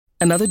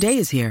Another day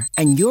is here,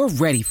 and you're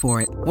ready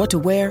for it. What to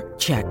wear?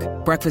 Check.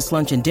 Breakfast,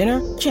 lunch, and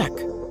dinner? Check.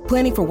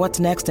 Planning for what's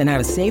next and how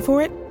to save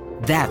for it?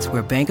 That's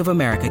where Bank of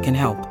America can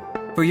help.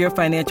 For your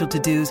financial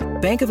to-dos,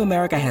 Bank of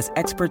America has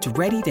experts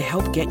ready to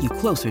help get you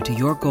closer to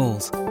your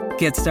goals.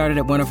 Get started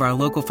at one of our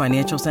local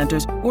financial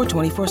centers or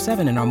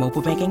 24/7 in our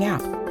mobile banking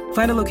app.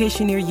 Find a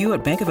location near you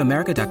at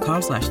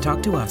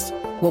bankofamerica.com/talktous.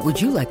 What would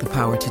you like the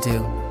power to do?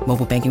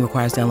 Mobile banking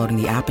requires downloading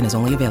the app and is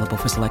only available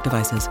for select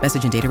devices.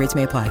 Message and data rates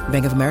may apply.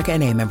 Bank of America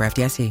N.A., member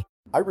FDIC.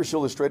 Irish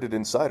Illustrated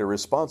Insider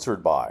is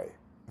sponsored by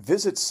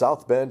Visit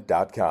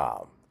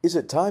Southbend.com. Is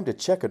it time to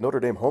check a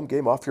Notre Dame home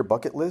game off your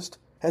bucket list?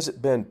 Has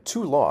it been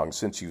too long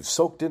since you've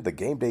soaked in the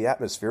game day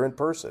atmosphere in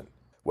person?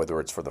 Whether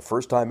it's for the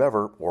first time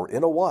ever or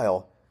in a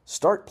while,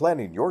 start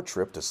planning your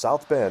trip to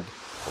South Bend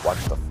to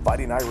watch the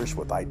Fighting Irish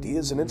with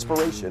ideas and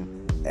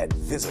inspiration at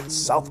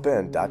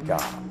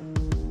visitsouthbend.com.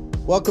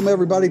 Welcome,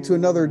 everybody, to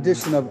another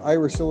edition of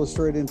Irish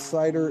Illustrated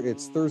Insider.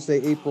 It's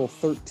Thursday, April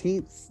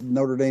 13th.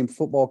 Notre Dame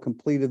football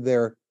completed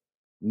their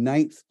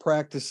 9th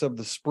practice of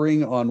the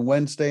spring on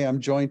Wednesday.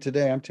 I'm Tim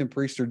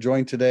Priester,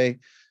 joined today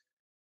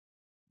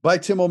by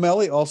Tim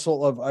O'Malley,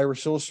 also of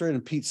Irish Illustrated,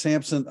 and Pete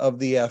Sampson of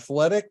The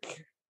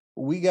Athletic.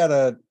 We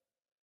got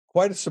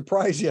quite a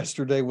surprise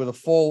yesterday with a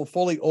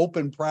fully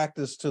open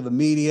practice to the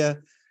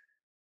media.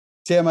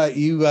 Tim,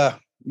 you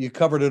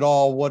covered it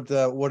all. What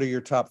are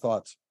your top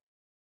thoughts?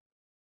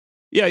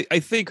 Yeah, I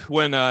think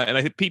and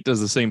I think Pete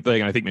does the same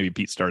thing. I think maybe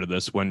Pete started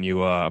this when you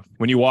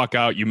walk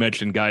out, you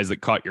mentioned guys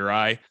that caught your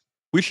eye.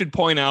 We should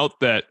point out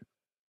that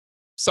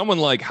someone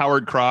like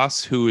Howard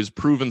Cross, who is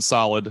proven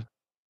solid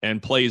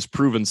and plays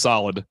proven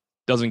solid,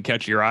 doesn't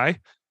catch your eye.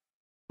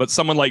 But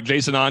someone like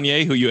Jason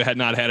Anye, who you had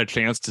not had a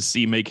chance to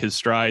see make his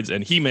strides,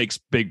 and he makes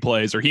big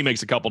plays, or he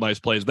makes a couple nice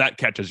plays, that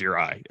catches your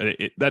eye.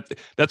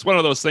 That's one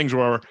of those things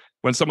where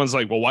when someone's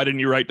like, well, why didn't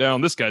you write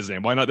down this guy's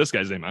name? Why not this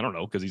guy's name? I don't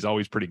know, because he's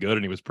always pretty good,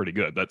 and he was pretty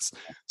good.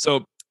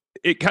 So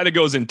it kind of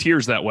goes in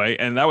tiers that way.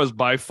 And that was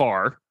by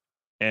far,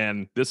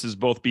 and this is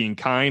both being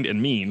kind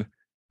and mean,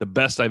 the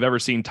best I've ever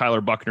seen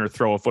Tyler Buckner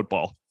throw a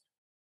football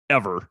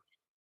ever.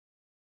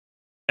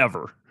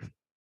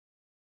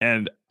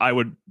 And I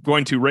would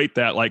going to rate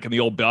that like in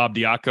the old Bob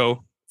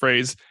Diaco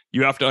phrase.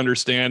 You have to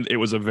understand it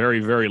was a very,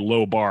 very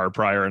low bar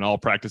prior in all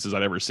practices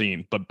I'd ever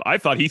seen. But I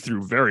thought he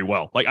threw very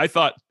well. Like I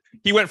thought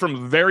he went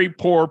from very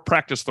poor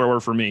practice thrower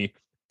for me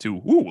to,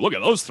 look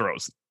at those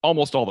throws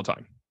almost all the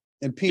time.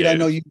 And Pete, I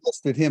know you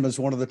listed him as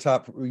one of the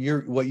top. Thought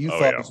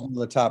was one of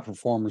the top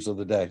performers of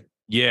the day.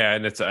 Yeah,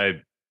 and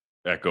I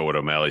echo what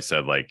O'Malley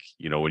said. Like,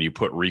 when you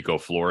put Rico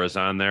Flores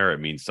on there, it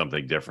means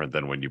something different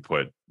than when you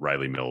put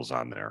Riley Mills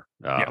on there.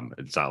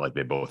 It's not like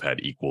they both had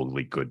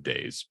equally good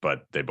days,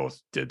 but they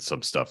both did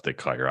some stuff that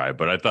caught your eye.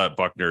 But I thought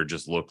Buckner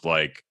just looked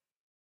like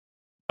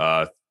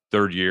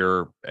third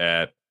year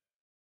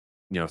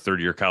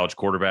college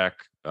quarterback.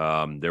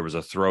 There was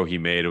a throw he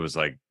made. It was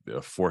like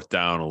a 4th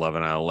down,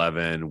 11 on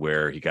 11,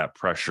 where he got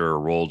pressure,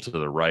 rolled to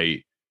the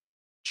right,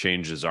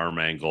 changed his arm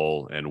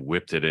angle and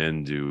whipped it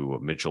into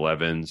Mitchell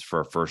Evans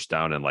for a first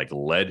down and like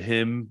led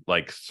him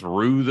like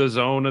through the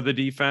zone of the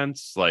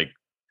defense, like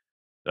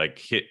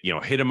hit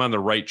him on the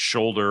right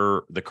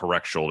shoulder, the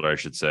correct shoulder, I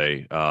should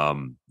say,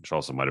 which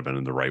also might've been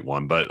in the right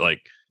one, but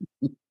like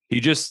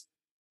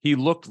he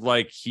looked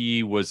like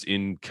he was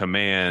in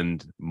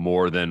command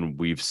more than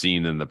we've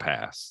seen in the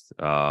past.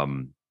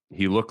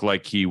 He looked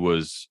like he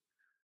was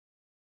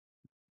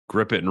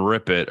grip it and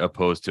rip it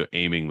opposed to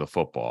aiming the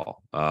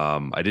football.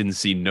 I didn't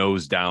see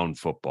nose down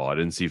football. I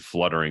didn't see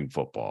fluttering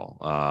football.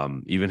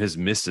 Even his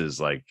misses,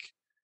 like,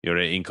 the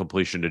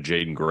incompletion to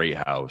Jaden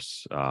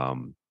Greathouse,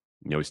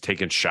 he's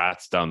taking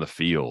shots down the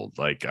field.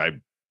 Like I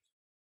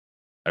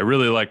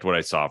really liked what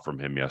I saw from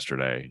him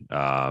yesterday.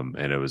 And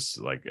it was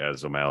like,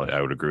 as O'Malley, I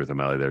would agree with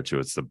O'Malley there too.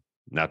 It's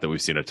not that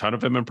we've seen a ton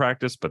of him in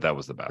practice, but that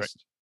was the best.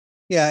 Right.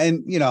 Yeah,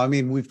 and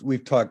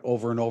we've talked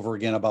over and over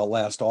again about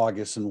last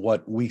August and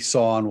what we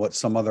saw and what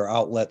some other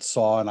outlets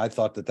saw, and I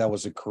thought that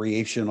was a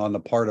creation on the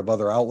part of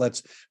other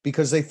outlets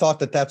because they thought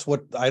that that's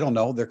what, I don't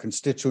know, their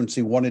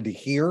constituency wanted to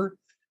hear.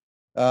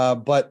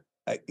 But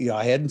I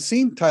hadn't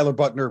seen Tyler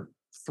Buckner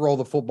throw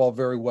the football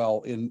very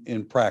well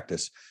in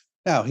practice.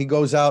 Now he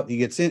goes out, he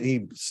gets in,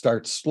 he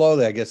starts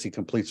slowly. I guess he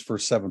completes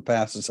first 7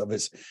 passes of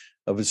his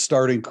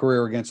starting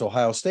career against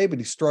Ohio State, but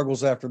he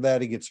struggles after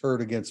that. He gets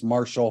hurt against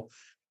Marshall.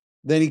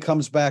 Then he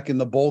comes back in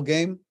the bowl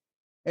game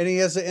and he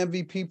has an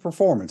MVP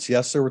performance.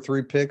 Yes, there were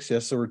 3 picks.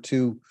 Yes, there were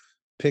 2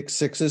 pick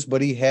sixes,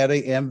 but he had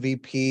a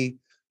MVP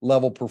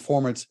level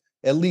performance,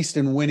 at least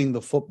in winning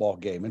the football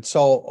game. And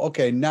so,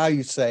 okay, now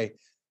you say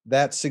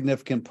that's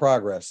significant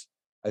progress.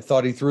 I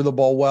thought he threw the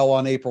ball well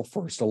on April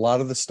 1st. A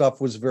lot of the stuff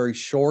was very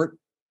short,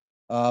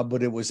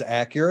 but it was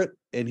accurate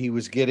and he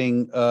was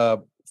getting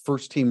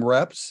first team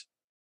reps.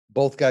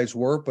 Both guys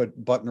were,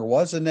 but Buckner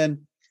was. And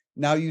then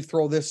now you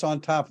throw this on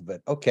top of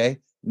it. Okay.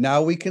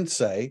 Now we can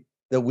say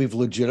that we've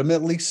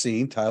legitimately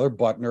seen Tyler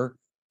Buckner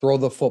throw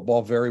the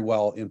football very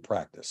well in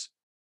practice.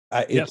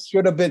 It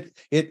should have been,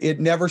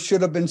 it never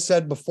should have been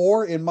said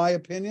before, in my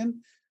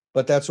opinion,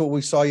 but that's what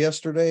we saw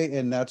yesterday.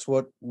 And that's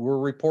what we're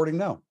reporting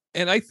now.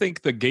 And I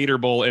think the Gator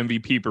Bowl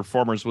MVP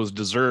performance was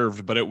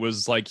deserved, but it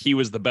was like he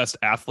was the best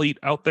athlete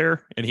out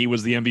there and he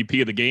was the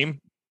MVP of the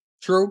game.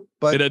 True,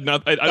 but it had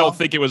not, I don't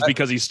think it was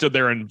because he stood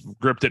there and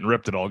gripped it and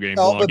ripped it all game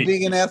long. But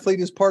being an athlete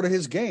is part of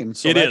his game.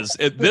 So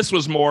this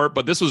was more,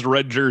 but this was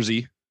red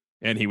jersey,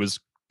 and he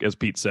was, as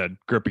Pete said,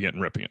 gripping it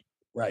and ripping it.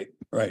 Right.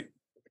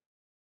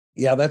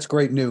 Yeah, that's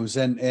great news.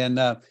 And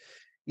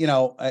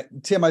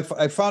Tim,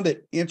 I found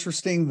it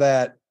interesting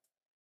that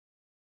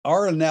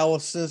our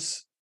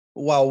analysis,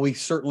 while we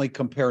certainly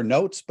compare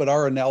notes, but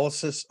our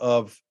analysis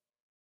of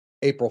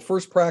April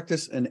 1st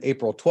practice and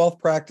April 12th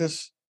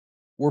practice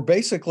were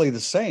basically the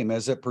same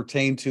as it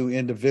pertained to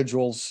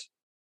individuals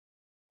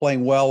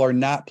playing well or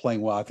not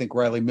playing well. I think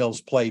Riley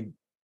Mills played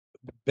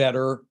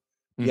better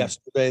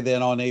yesterday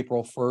than on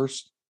April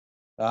 1st.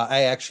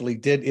 I actually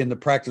did, in the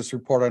practice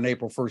report on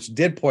April 1st,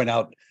 did point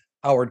out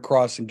Howard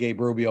Cross and Gabe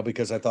Rubio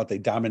because I thought they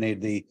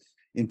dominated the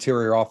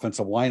interior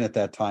offensive line at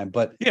that time.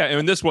 But yeah, and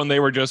in this one, they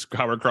were just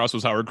Howard Cross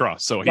was Howard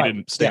Cross, so he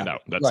didn't stand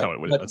out. That's how it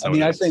was. But,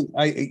 I think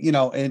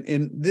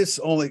and this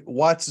only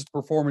Watts'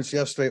 performance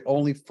yesterday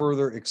only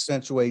further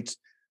accentuates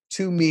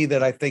to me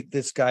that I think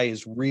this guy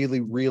is really,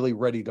 really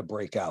ready to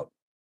break out.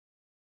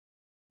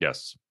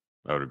 Yes,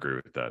 I would agree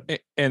with that.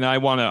 And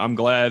I'm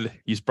glad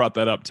you brought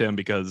that up, Tim,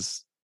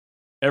 because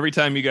every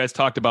time you guys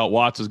talked about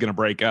Watts was going to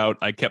break out,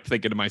 I kept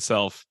thinking to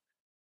myself,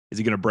 is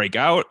he going to break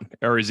out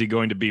or is he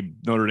going to be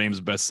Notre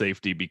Dame's best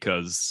safety?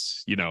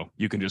 Because,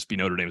 you can just be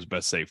Notre Dame's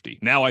best safety.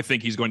 Now I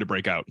think he's going to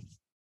break out.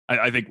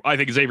 I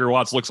think Xavier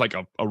Watts looks like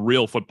a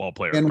real football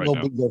player and right will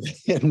now.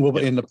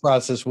 In the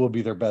process will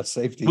be their best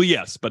safety. Well,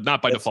 yes, but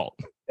not by default.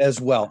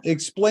 As well.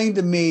 Explain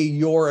to me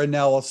your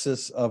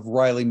analysis of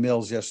Riley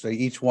Mills yesterday,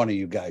 each one of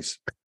you guys.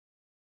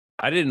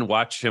 I didn't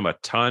watch him a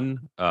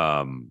ton,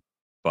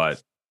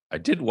 but I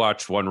did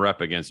watch one rep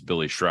against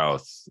Billy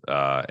Schrauth,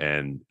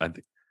 and I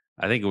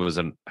think it was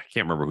I can't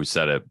remember who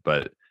said it,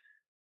 but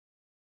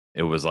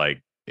it was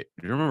like, do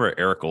you remember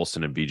Eric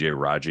Olson and BJ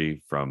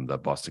Raji from the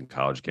Boston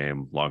College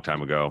game a long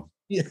time ago?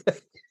 Yeah.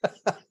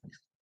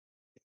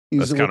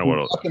 That's kind of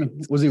what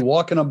was he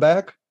walking them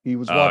back? He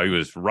was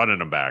running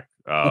them back.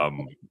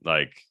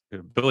 Like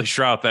Billy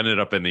Schrauth ended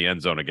up in the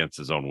end zone against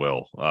his own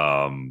will.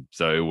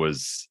 So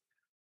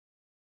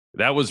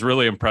that was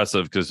really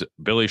impressive because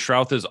Billy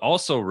Schrauth is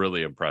also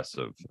really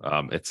impressive.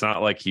 It's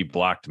not like he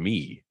blocked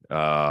me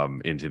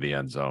into the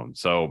end zone.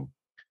 So,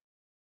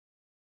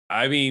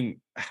 I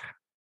mean,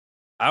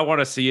 I want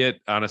to see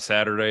it on a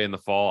Saturday in the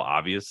fall,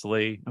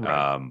 obviously.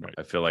 Right.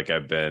 I feel like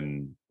I've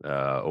been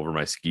over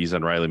my skis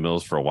on Riley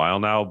Mills for a while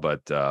now,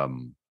 but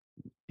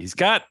he's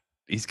got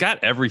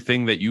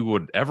everything that you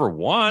would ever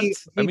want.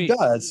 He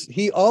does.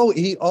 He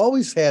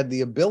always had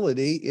the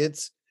ability.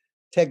 It's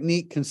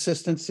technique,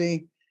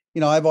 consistency.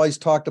 I've always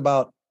talked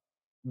about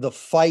the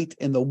fight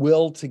and the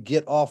will to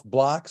get off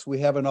blocks. We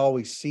haven't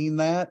always seen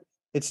that.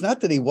 It's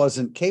not that he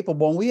wasn't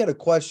capable. And we had a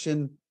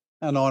question,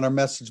 I don't know, on our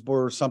message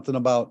board or something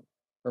about,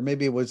 or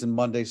maybe it was in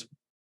Monday's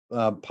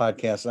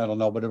podcast. I don't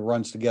know, but it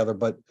runs together.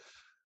 But,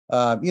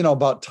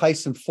 about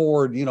Tyson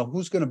Ford,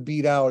 who's going to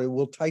beat out?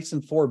 Will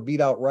Tyson Ford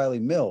beat out Riley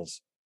Mills?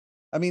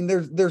 I mean,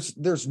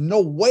 there's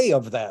no way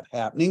of that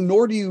happening,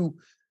 nor do you.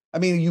 I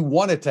mean, you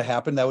want it to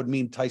happen. That would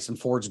mean Tyson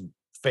Ford's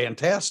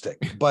fantastic,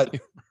 but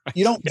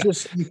you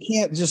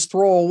can't just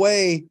throw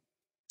away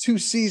 2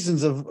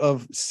 seasons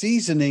of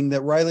seasoning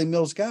that Riley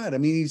Mills got. I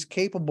mean, he's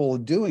capable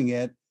of doing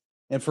it.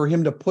 And for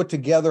him to put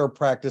together a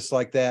practice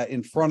like that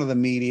in front of the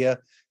media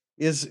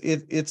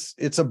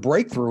it's a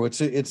breakthrough.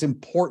 It's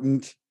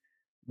important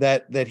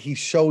that he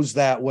shows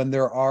that when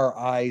there are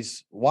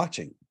eyes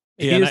watching.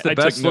 He is the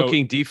best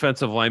looking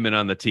defensive lineman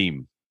on the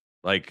team.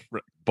 Like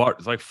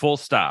full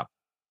stop.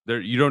 There,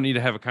 you don't need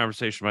to have a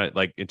conversation about it.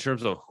 Like in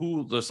terms of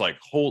who just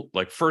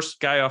first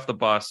guy off the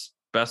bus,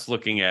 best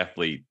looking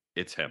athlete,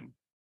 it's him.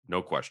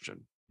 No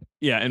question.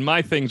 Yeah. And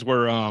my things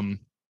were,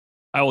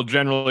 I will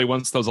generally,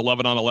 once those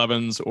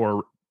 11-on-11s,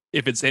 or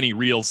if it's any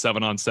real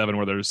 7-on-7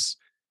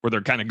 where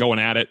they're kind of going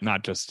at it,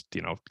 not just,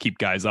 keep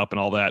guys up and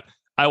all that,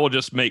 I will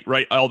just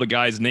write all the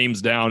guys'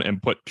 names down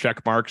and put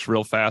check marks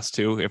real fast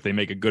too. If they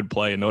make a good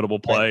play, a notable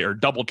play, or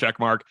double check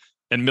mark.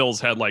 And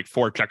Mills had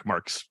 4 check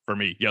marks for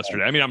me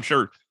yesterday. I mean, I'm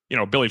sure,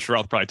 Billy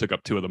Schrauth probably took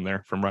up 2 of them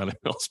there from Riley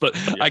Mills, but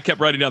I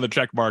kept writing down the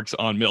check marks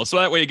on Mills. So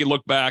that way you can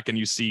look back and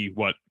you see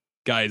what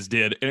guys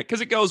did. And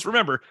because it goes,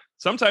 remember,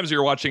 sometimes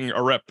you're watching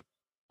a rep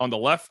on the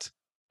left,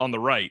 on the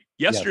right.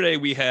 Yesterday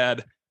we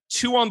had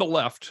 2 on the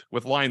left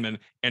with linemen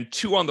and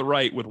 2 on the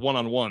right with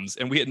 1-on-1s.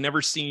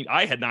 And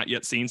I had not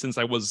yet seen, since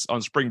I was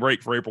on spring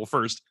break for April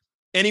 1st,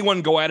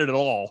 anyone go at it at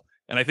all.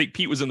 And I think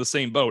Pete was in the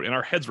same boat, and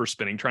our heads were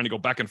spinning, trying to go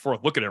back and forth,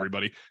 look at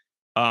everybody.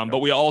 But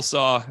we all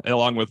saw,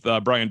 along with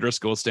Brian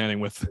Driscoll standing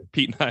with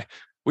Pete and I,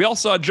 we all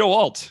saw Joe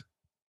Alt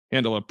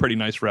handle a pretty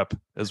nice rep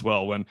as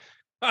well when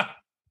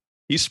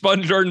he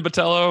spun Jordan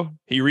Botello,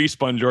 he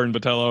respun Jordan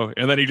Botello,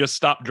 and then he just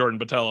stopped Jordan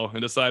Botello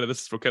and decided,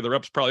 this is okay. The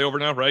rep's probably over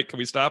now, right? Can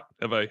we stop?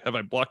 Have I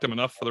blocked him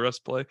enough for the rest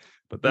of the play?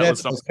 But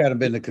that's kind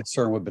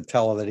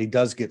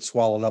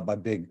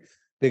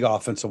big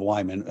offensive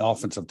lineman,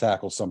 offensive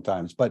tackle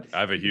sometimes. But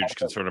I have a huge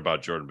concern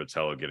about Jordan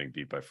Botelho getting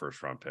beat by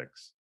first-round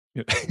picks.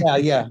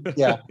 yeah,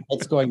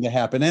 that's going to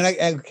happen. And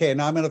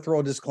now I'm going to throw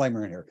a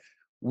disclaimer in here.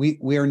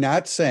 We are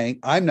not saying,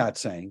 I'm not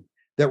saying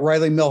that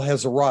Riley Mill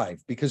has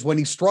arrived, because when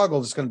he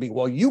struggled, it's going to be,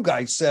 well, you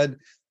guys said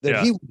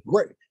that he was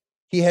great.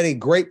 He had a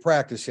great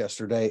practice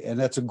yesterday, and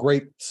that's a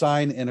great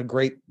sign and a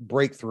great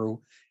breakthrough.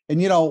 And,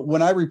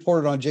 when I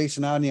reported on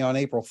Jason Anya on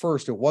April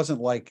 1st, it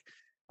wasn't like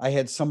I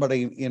had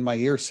somebody in my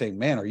ear saying,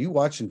 man, are you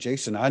watching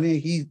Jason Anya?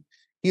 He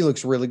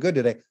looks really good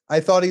today. I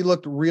thought he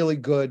looked really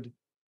good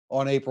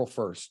on April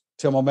 1st.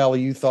 Tim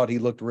O'Malley, you thought he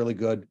looked really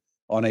good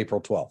on April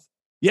 12th.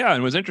 Yeah,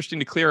 and it was interesting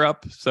to clear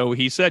up. So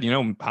he said,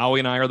 Howie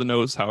and I are the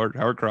nose,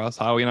 Howard Cross,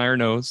 Howie and I are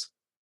nose,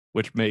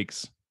 which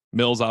makes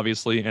Mills,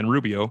 obviously, and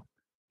Rubio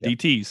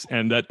DTs.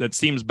 And that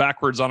seems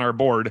backwards on our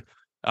board.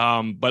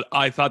 But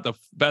I thought the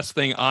best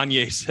thing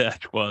Anye said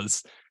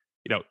was,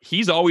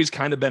 he's always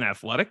kind of been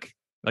athletic.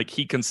 Like,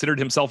 he considered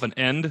himself an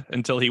end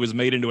until he was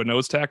made into a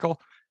nose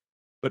tackle.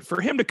 But for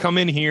him to come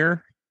in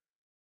here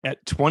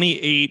at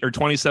 28 or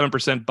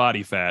 27%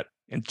 body fat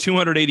and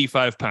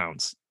 285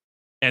 pounds,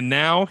 and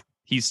now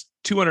he's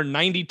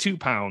 292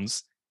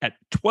 pounds at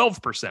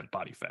 12%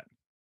 body fat.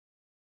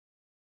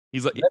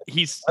 He's like,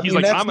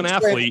 I'm an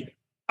athlete.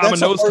 I'm a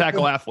nose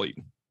tackle athlete.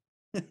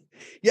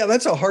 Yeah,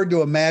 that's a hard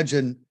to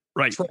imagine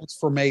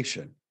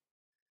transformation.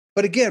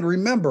 But again,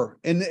 remember,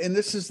 and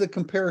this is the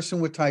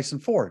comparison with Tyson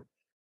Ford.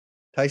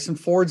 Tyson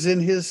Ford's in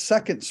his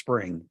second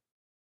spring.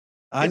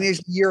 Anya's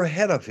a year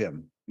ahead of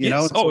him.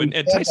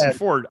 And Tyson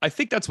Ford, I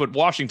think that's what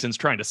Washington's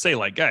trying to say.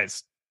 Like,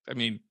 guys, I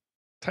mean,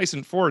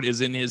 Tyson Ford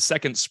is in his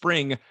second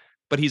spring,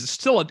 but he's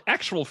still an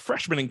actual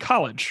freshman in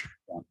college.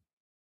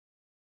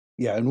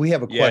 Yeah, and we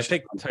have a question. I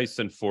think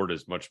Tyson Ford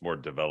is much more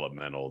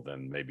developmental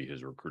than maybe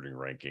his recruiting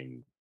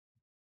ranking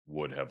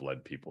would have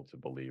led people to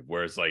believe.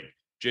 Whereas, like,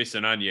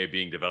 Jason Anye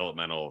being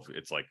developmental,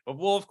 it's like,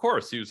 well, of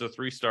course, he was a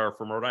 3-star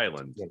from Rhode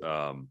Island.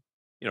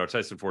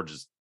 Tyson Ford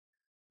just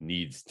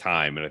needs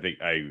time. And I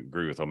think I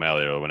agree with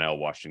O'Malley. When Al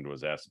Washington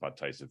was asked about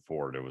Tyson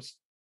Ford, it was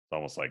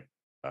almost like,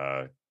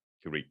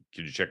 could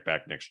you check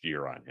back next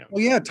year on him?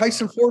 Well, yeah,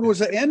 Tyson Ford was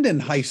an end in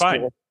high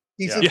school.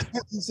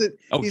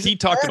 He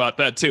talked about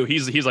that too.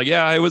 He's like,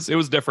 it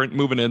was different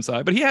moving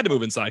inside, but he had to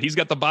move inside. He's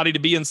got the body to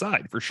be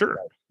inside for sure.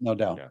 No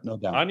doubt.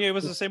 Anye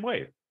was the same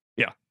way.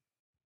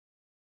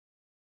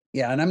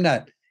 Yeah, and I'm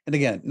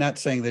not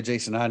saying that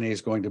Jason Anye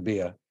is going to be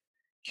a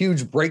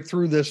huge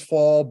breakthrough this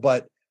fall,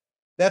 but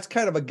that's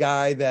kind of a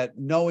guy that,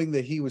 knowing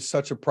that he was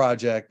such a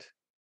project,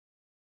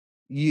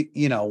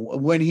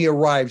 when he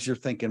arrives, you're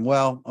thinking,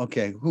 well,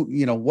 okay,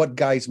 what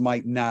guys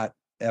might not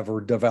ever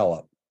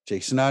develop?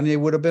 Jason Anye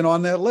would have been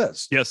on that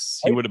list.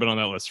 Yes, he would have been on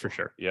that list for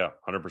sure. Yeah,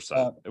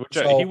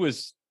 100%. He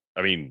was,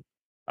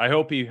 I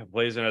hope he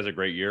plays and has a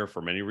great year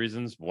for many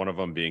reasons. One of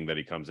them being that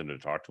he comes in to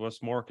talk to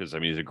us more, because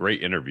he's a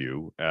great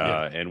interview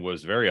and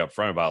was very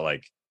upfront about,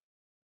 like,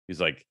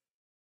 he's like,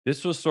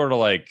 this was sort of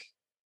like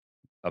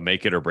a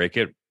make it or break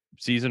it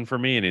season for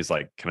me. And he's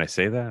like, can I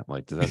say that? I'm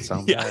like, does that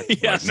sound bad?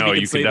 Yes, no,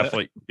 you can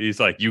definitely. He's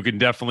like, you can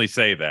definitely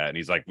say that. And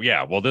he's like,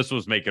 yeah, well, this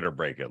was make it or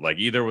break it. Like,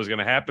 either it was going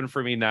to happen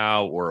for me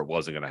now or it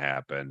wasn't going to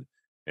happen.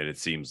 And it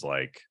seems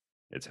like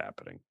it's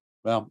happening.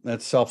 Well,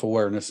 that's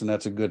self-awareness, and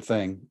that's a good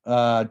thing.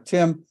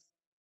 Tim,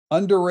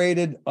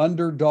 underrated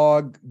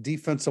underdog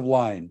defensive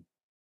line.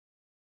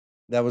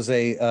 That was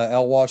a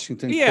Al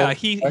Washington. Yeah, quote.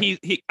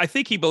 He I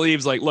think he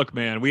believes, like, look,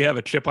 man, we have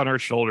a chip on our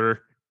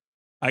shoulder.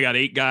 I got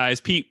 8 guys.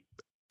 Pete,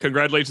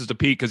 congratulations to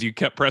Pete, because you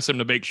kept pressing him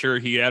to make sure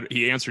he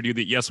answered you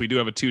that, yes, we do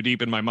have a 2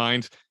 deep in my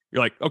mind.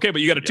 You're like, okay,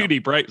 but you got a 2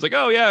 deep, right? It's like,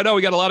 oh yeah, no,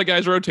 we got a lot of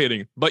guys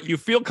rotating, but you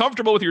feel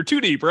comfortable with your 2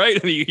 deep, right?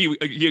 And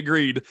he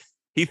agreed.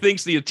 He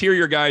thinks the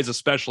interior guys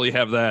especially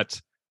have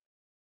that.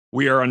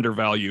 We are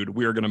undervalued.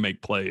 We are going to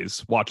make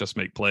plays. Watch us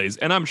make plays.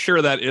 And I'm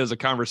sure that is a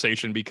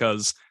conversation,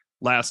 because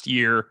last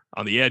year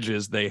on the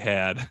edges, they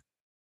had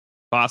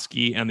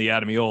Bosky and the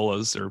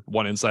Adamiolas, or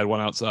one inside,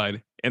 one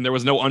outside. And there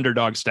was no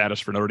underdog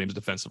status for Notre Dame's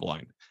defensive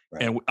line.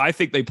 Right. And I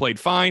think they played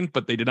fine,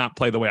 but they did not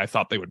play the way I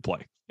thought they would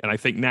play. And I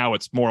think now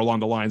it's more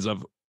along the lines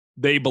of,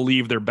 they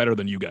believe they're better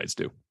than you guys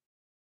do.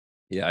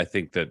 Yeah, I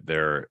think that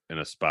they're in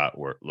a spot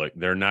where, like,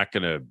 they're not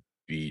going to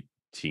beat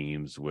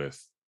teams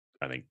with,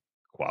 I think,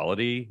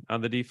 quality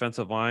on the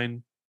defensive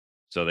line.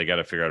 So they got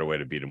to figure out a way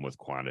to beat them with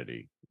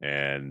quantity.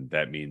 And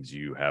that means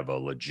you have a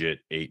legit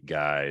 8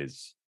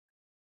 guys,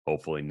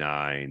 hopefully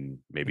 9,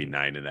 maybe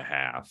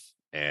 9.5.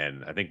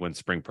 And I think when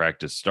spring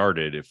practice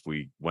started, if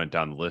we went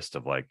down the list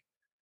of, like,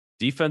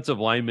 defensive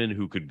linemen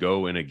who could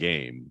go in a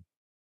game,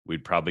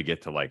 we'd probably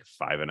get to like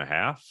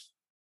 5.5.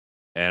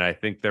 And I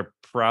think they're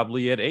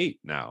probably at 8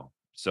 now.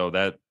 So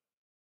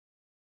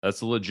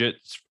that's a legit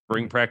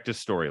spring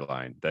practice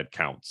storyline that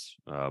counts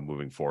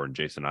moving forward. And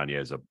Jason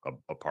Anye is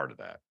a part of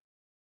that.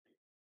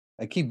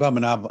 I keep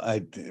bumming up.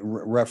 I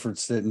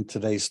referenced it in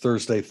today's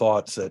Thursday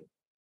Thoughts that,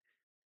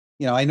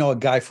 I know a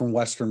guy from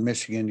Western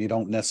Michigan, you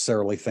don't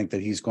necessarily think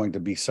that he's going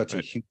to be such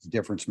a huge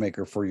difference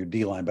maker for your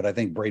D-line, but I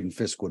think Braden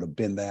Fisk would have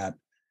been that.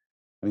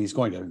 I mean, he's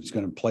going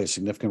to play a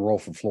significant role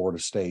for Florida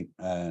State.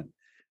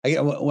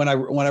 When I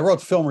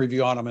wrote film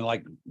review on him in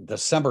like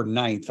December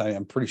 9th,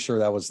 I'm pretty sure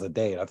that was the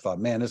date. I thought,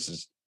 man, this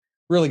is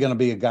really going to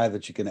be a guy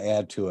that you can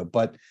add to it.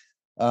 But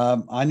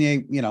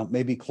Anya,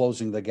 maybe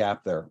closing the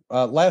gap there.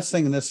 Last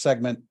thing in this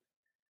segment,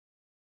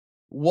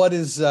 what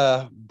is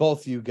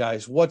both you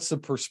guys? What's the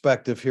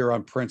perspective here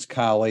on Prince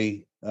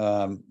Kollie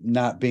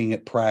not being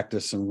at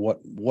practice, and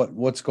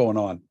what's going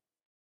on?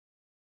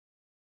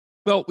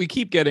 Well, we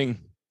keep getting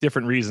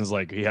different reasons,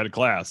 like he had a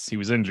class, he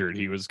was injured,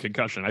 he was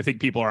concussion. I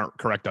think people aren't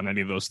correct on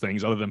any of those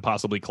things other than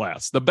possibly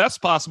class. The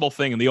best possible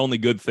thing and the only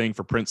good thing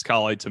for Prince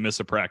Kollie to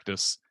miss a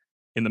practice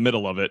in the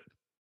middle of it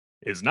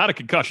is not a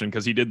concussion,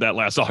 because he did that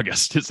last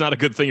August. It's not a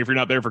good thing if you're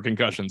not there for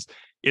concussions.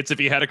 It's if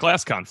he had a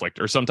class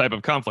conflict or some type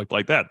of conflict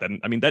like that. Then,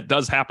 I mean, that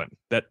does happen.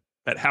 That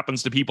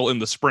happens to people in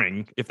the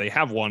spring. If they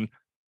have one,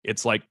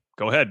 it's like,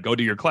 go ahead, go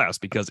to your class,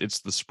 because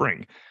it's the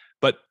spring.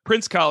 But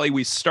Prince Kollie,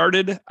 we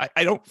started,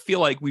 I don't feel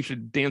like we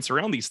should dance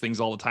around these things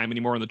all the time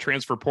anymore in the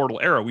transfer portal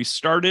era. We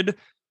started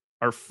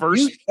our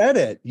first. You said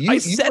it. I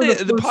said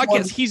it in the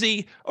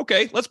podcast.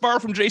 Okay, let's borrow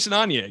from Jason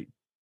Anye.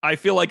 I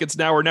feel like it's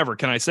now or never.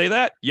 Can I say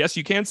that? Yes,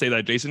 you can say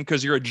that, Jason,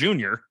 because you're a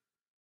junior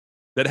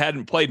that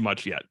hadn't played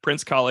much yet.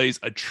 Prince Collie's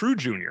a true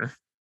junior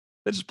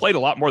that just played a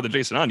lot more than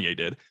Jason Anye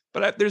did.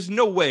 But there's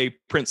no way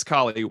Prince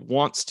Kollie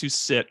wants to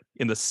sit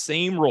in the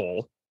same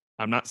role.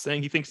 I'm not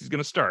saying he thinks he's going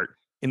to start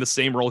in the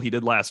same role he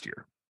did last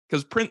year,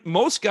 because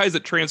most guys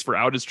that transfer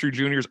out as true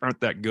juniors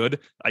aren't that good.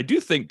 I do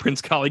think Prince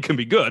Kollie can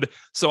be good.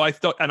 So I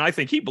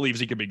think he believes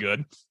he can be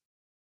good.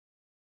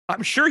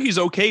 I'm sure he's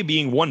okay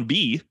being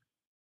 1B,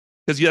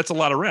 because that's a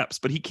lot of reps,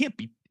 but he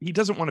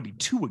doesn't want to be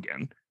 2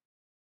 again.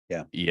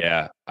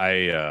 Yeah.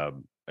 I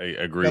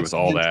agree with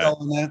all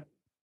that.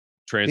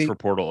 Transfer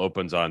portal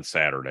opens on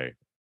Saturday.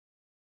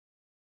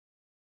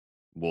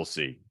 We'll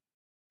see.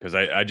 Because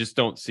I just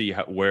don't see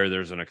where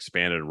there's an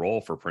expanded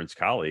role for Prince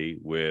Kollie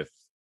with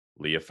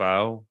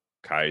Leafau,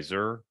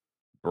 Kaiser,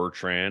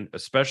 Bertrand,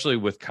 especially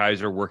with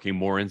Kaiser working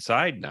more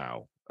inside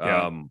now.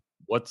 Yeah.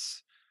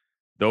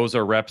 Those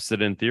are reps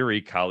that in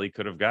theory Kollie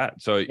could have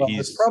got. So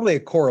there's probably a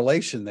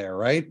correlation there,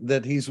 right?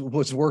 That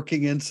was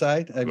working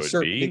inside. I'm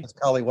certainly because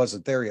Kollie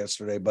wasn't there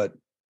yesterday, but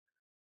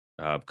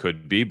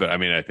could be. But I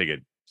mean, I think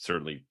it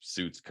certainly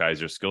suits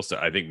Kaiser's skill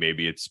set. I think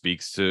maybe it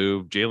speaks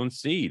to Jalen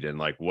Sneed and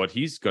like what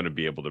he's going to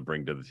be able to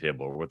bring to the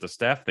table, or what the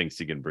staff thinks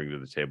he can bring to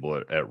the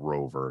table at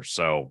Rover.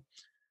 So,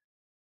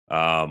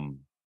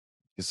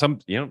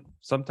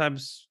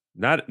 sometimes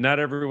not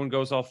everyone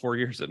goes all 4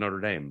 years at Notre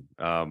Dame.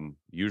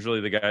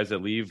 Usually the guys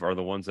that leave are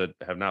the ones that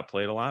have not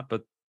played a lot,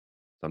 but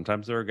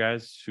sometimes there are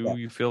guys who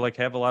you feel like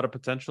have a lot of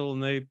potential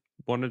and they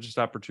want to just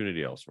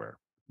opportunity elsewhere.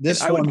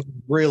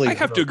 I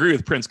have to agree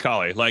with Prince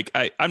Kollie. Like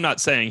I'm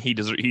not saying he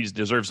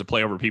deserves to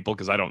play over people,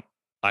 because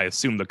I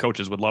assume the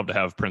coaches would love to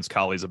have Prince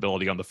Collie's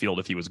ability on the field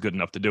if he was good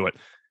enough to do it.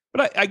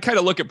 But I kind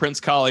of look at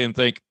Prince Kollie and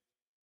think,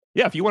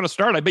 yeah, if you want to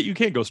start, I bet you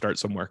can go start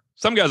somewhere.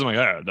 Some guys I'm like,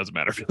 it doesn't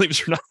matter if he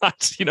leaves or not.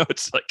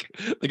 It's like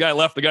the guy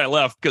left,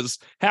 because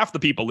half the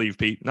people leave,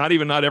 Pete. Not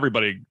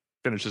everybody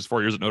finishes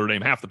 4 years at Notre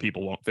Dame. Half the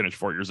people won't finish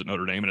 4 years at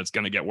Notre Dame, and it's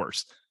going to get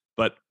worse.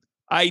 But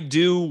I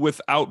do,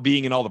 without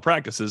being in all the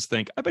practices,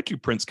 think, I bet you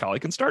Prince Kollie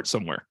can start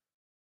somewhere.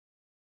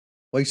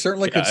 Well, he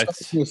certainly could start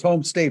to his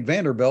home state,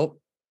 Vanderbilt.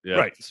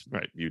 Yeah,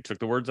 right. You took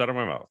the words out of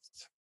my mouth.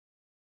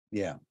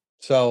 Yeah.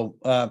 So,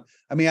 I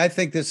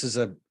think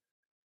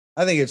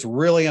I think it's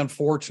really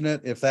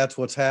unfortunate if that's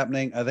what's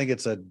happening. I think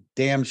it's a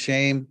damn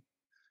shame.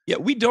 Yeah,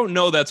 we don't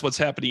know that's what's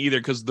happening either,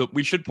 because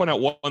we should point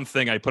out one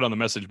thing I put on the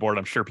message board.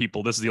 I'm sure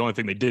this is the only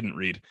thing they didn't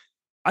read.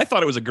 I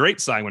thought it was a great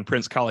sign when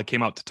Prince Kollie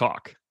came out to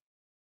talk.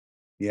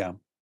 Yeah.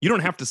 You don't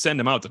have to send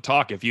him out to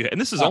talk and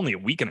this is only a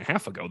week and a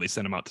half ago they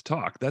sent him out to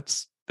talk. That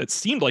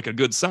seemed like a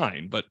good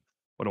sign, but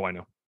what do I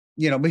know?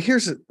 But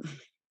here's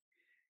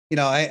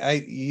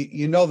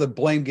the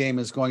blame game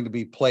is going to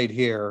be played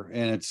here,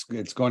 and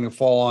it's going to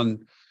fall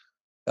on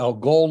El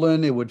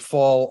Golden. It would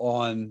fall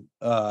on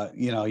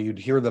you'd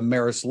hear the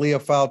Maris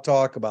Leafau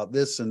talk about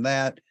this and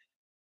that.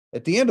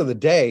 At the end of the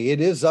day, it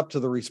is up to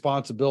the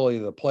responsibility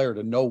of the player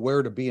to know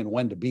where to be and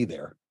when to be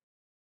there.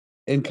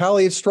 And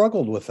Kollie has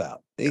struggled with that,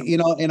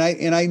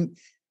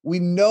 we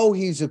know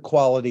he's a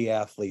quality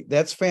athlete.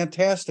 That's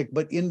fantastic.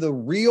 But in the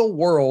real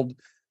world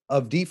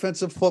of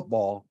defensive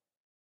football,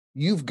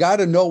 you've got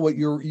to know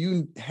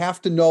you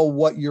have to know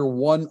what your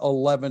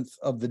 1/11th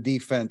of the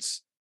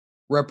defense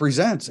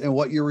represents and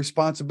what your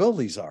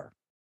responsibilities are.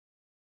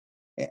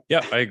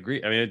 Yeah, I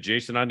agree. I mean,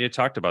 Jason Anya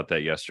talked about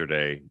that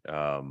yesterday.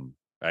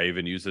 I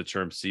even used the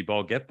term see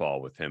ball, get ball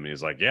with him. And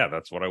he's like, yeah,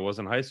 that's what I was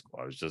in high school.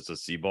 I was just a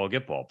see ball,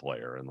 get ball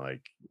player. And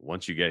like,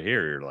 once you get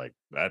here, you're like,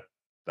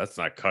 that's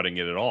not cutting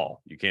it at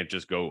all. You can't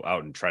just go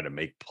out and try to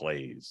make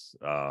plays.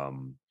 I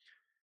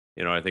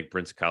think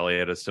Prince Kollie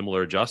had a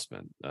similar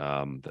adjustment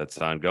that's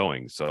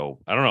ongoing. So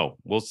I don't know.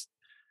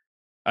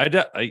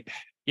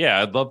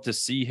 I'd love to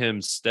see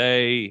him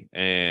stay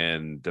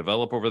and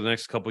develop over the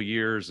next couple of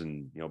years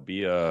and,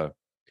 be a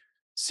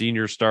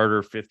senior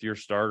starter, 5th-year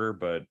starter.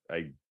 But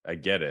I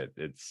get it.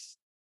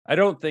 I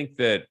don't think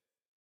that,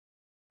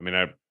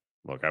 I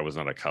was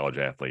not a college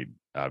athlete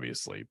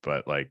obviously,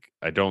 but like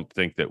I don't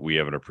think that we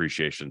have an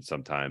appreciation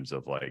sometimes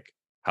of like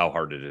how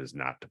hard it is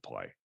not to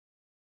play.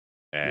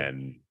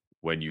 And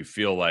when you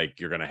feel like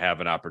you're going to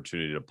have an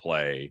opportunity to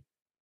play,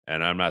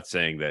 and I'm not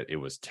saying that it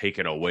was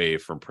taken away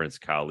from Prince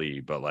Kali,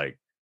 but like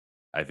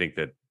I think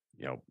that,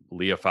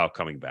 Leofau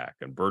coming back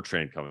and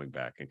Bertrand coming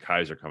back and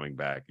Kaiser coming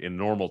back in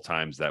normal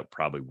times, that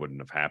probably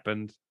wouldn't have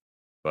happened.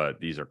 But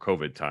these are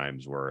COVID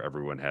times where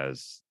everyone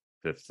has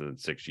 5th and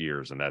 6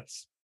 years, and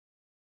that's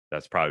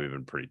probably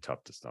been pretty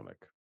tough to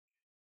stomach.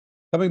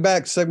 Coming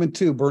back, segment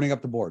 2, burning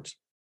up the boards.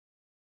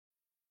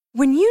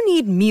 When you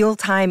need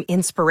mealtime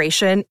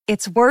inspiration,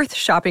 it's worth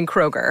shopping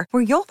Kroger,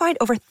 where you'll find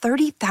over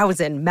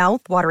 30,000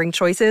 mouth-watering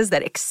choices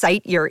that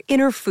excite your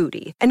inner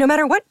foodie. And no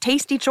matter what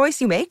tasty choice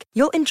you make,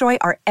 you'll enjoy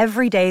our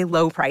everyday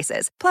low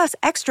prices, plus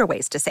extra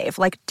ways to save,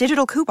 like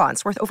digital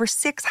coupons worth over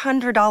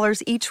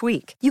 $600 each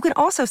week. You can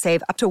also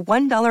save up to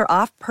 $1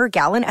 off per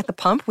gallon at the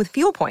pump with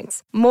fuel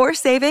points. More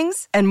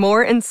savings and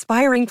more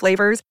inspiring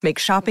flavors make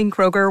shopping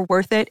Kroger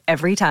worth it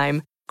every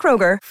time.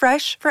 Kroger,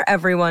 fresh for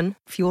everyone.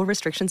 Fuel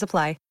restrictions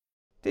apply.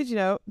 Did you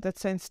know that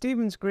St.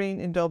 Stephen's Green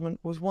in Dublin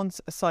was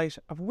once a site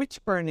of witch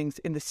burnings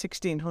in the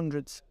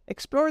 1600s?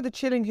 Explore the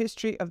chilling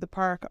history of the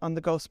park on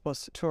the Ghost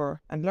Bus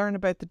tour and learn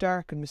about the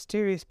dark and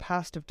mysterious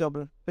past of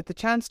Dublin, with the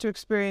chance to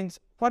experience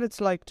what it's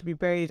like to be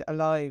buried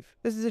alive.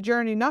 This is a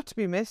journey not to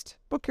be missed.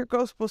 Book your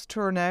Ghost Bus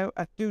tour now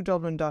at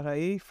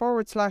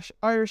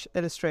dodublin.ie/Irish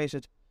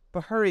Illustrated.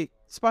 But hurry,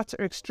 spots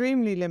are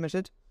extremely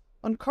limited.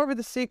 Uncover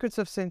the secrets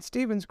of St.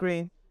 Stephen's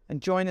Green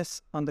and join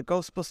us on the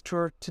Ghost Bus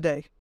tour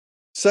today.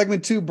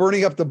 Segment 2,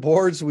 burning up the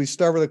boards. We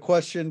start with a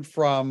question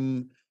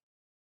from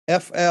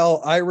FL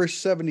Irish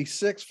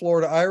 76,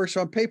 Florida Irish.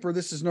 On paper,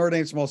 this is Notre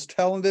Dame's most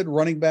talented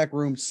running back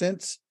room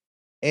since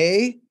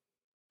A,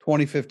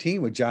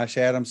 2015 with Josh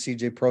Adams,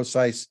 CJ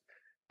Prosise,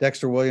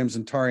 Dexter Williams,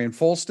 and Tarian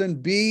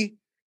Folston. B,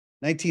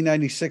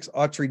 1996,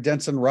 Autry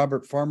Denson,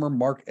 Robert Farmer,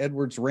 Mark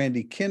Edwards,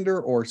 Randy Kinder.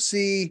 Or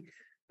C,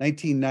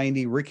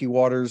 1990, Ricky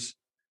Waters,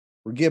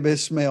 Regib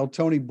Ismail,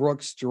 Tony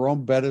Brooks,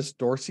 Jerome Bettis,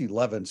 Dorsey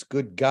Levens.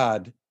 Good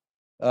God.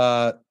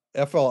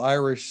 FL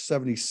Irish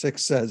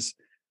 76 says,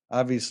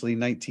 obviously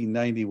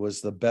 1990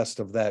 was the best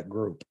of that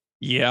group.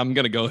 Yeah, I'm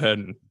going to go ahead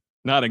and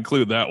not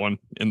include that one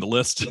in the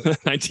list.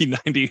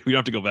 1990, we don't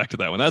have to go back to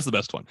that one. That's the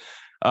best one.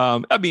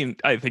 I mean,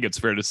 I think it's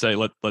fair to say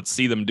let's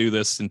see them do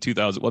this in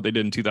 2000, what they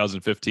did in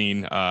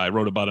 2015. I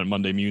wrote about it in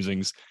Monday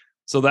Musings.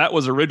 So that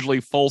was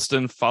originally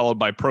Folston, followed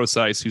by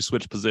Prosise, who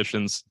switched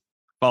positions,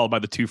 followed by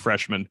the 2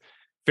 freshmen.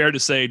 Fair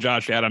to say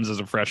Josh Adams as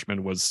a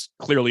freshman was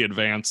clearly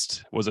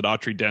advanced. Was it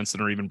Autry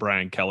Denson or even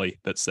Brian Kelly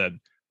that said,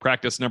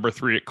 practice number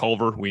 3 at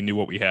Culver, we knew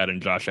what we had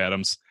in Josh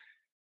Adams?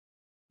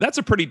 That's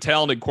a pretty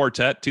talented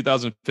quartet,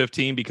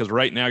 2015, because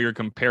right now you're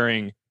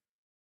comparing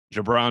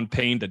Jabron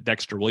Payne to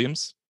Dexter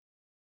Williams.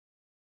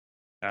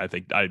 I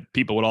think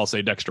people would all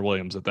say Dexter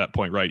Williams at that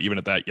point, right? Even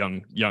at that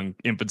young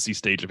infancy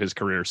stage of his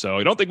career. So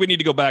I don't think we need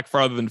to go back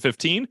farther than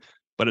 15,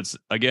 but it's,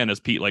 again,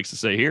 as Pete likes to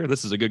say here,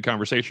 this is a good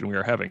conversation we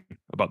are having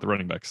about the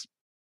running backs.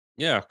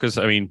 Yeah, because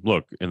I mean,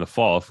 look, in the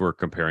fall, if we're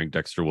comparing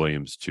Dexter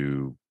Williams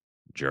to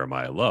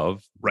Jeremiah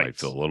Love, right, I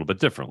feel a little bit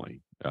differently.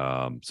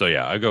 So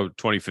yeah, I go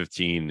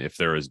 2015. If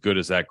they're as good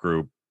as that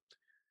group,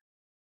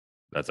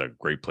 that's a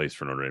great place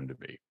for Notre Dame to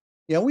be.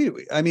 Yeah,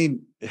 I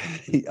mean,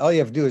 all you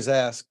have to do is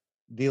ask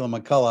Dylan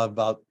McCullough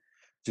about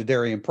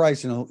Jadarian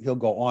Price, and he'll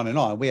go on and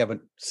on. We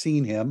haven't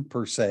seen him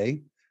per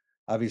se,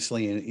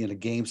 obviously in a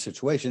game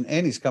situation,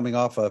 and he's coming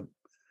off a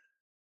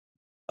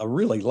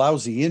really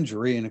lousy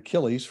injury in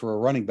Achilles for a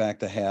running back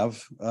to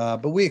have.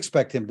 But we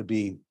expect him to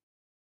be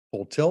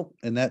full tilt,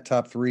 and that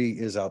top 3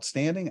 is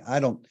outstanding.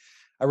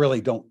 I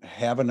really don't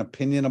have an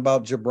opinion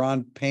about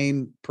Jabron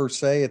Payne per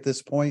se at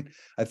this point.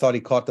 I thought he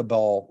caught the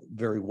ball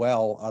very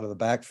well out of the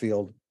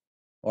backfield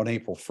on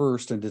April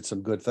 1st and did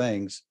some good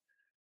things.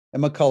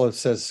 And McCullough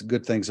says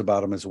good things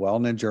about him as well.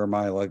 And then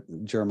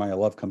Jeremiah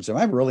Love comes in.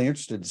 I'm really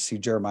interested to see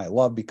Jeremiah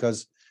Love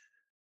because,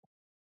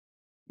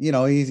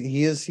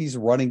 he's a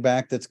running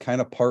back that's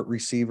kind of part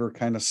receiver,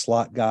 kind of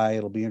slot guy.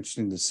 It'll be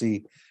interesting to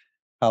see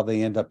how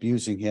they end up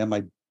using him.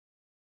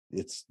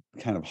 It's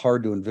kind of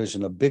hard to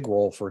envision a big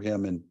role for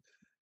him in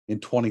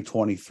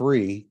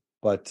 2023,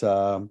 but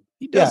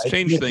he does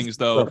change things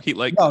though.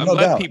 I'm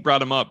glad Pete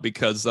brought him up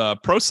because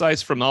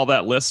Prosise from all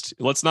that list.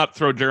 Let's not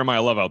throw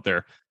Jeremiah Love out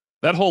there.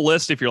 That whole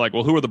list, if you're like,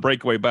 well, who are the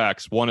breakaway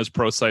backs? 1 is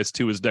Prosise,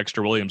 2 is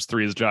Dexter Williams,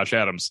 3 is Josh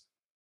Adams.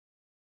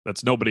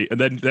 That's nobody. And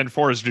then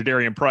 4 is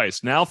Jadarian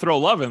Price. Now throw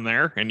Love in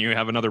there and you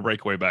have another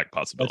breakaway back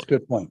possibility.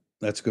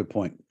 That's a good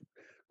point.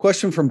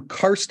 Question from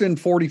Karsten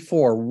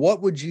 44.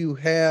 What would you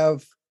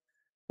have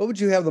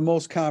the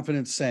most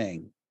confidence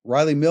saying?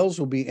 Riley Mills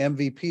will be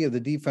MVP of the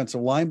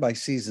defensive line by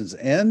season's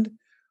end,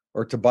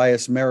 or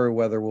Tobias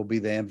Merriweather will be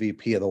the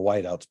MVP of the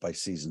wideouts by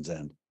season's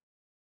end?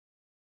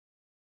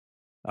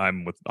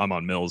 I'm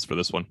on Mills for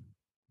this one.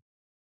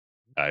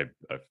 I'm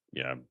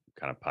kind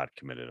of pot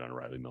committed on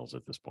Riley Mills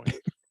at this point.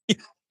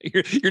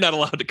 You're not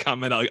allowed to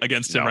comment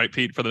against him, right,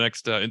 Pete, for the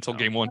next until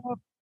game 1.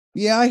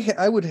 Yeah,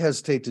 I would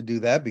hesitate to do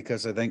that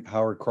because I think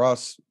Howard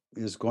Cross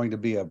is going to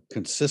be a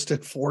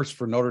consistent force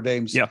for Notre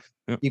Dame's Yeah.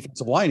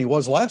 defensive line. He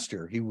was last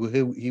year. He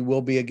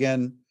will be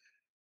again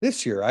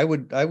this year. I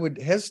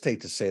would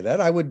hesitate to say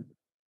that. I would,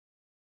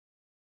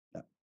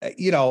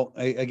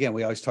 again,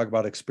 we always talk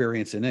about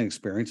experience and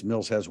inexperience.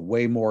 Mills has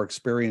way more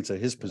experience at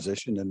his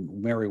position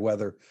than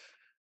Merriweather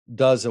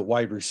does at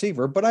wide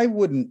receiver, but I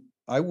wouldn't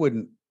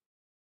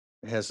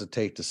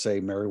hesitate to say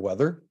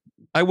Merriweather.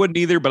 I wouldn't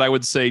either, but I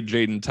would say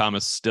Jaden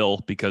Thomas still,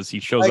 because he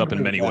shows up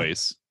in many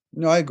ways.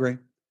 No, I agree.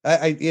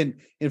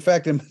 In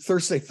fact, in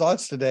Thursday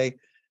Thoughts today,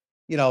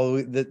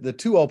 the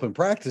two open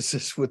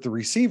practices with the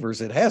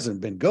receivers, it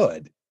hasn't been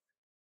good.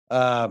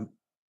 So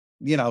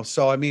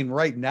I mean,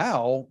 right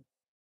now,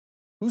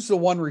 who's the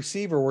one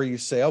receiver where you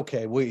say,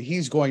 okay,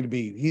 he's going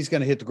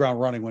to hit the ground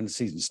running when the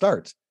season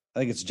starts? I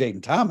think it's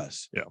Jaden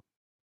Thomas. Yeah.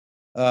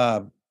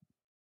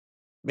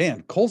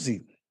 Man,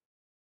 Colsey.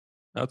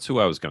 That's who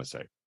I was going to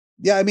say.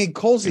 Yeah, I mean,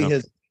 Colsey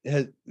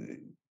has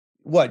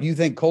what you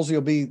think Colsey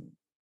will be?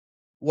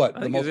 What?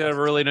 I think he's had a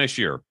really nice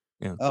year.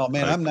 Yeah. Oh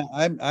man,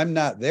 I'm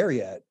not there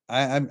yet.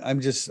 I'm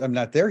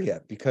not there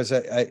yet, because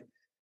I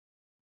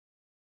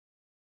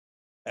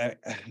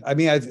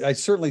mean, I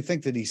certainly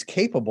think that he's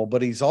capable,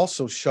 but he's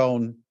also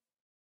shown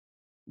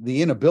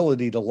the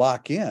inability to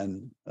lock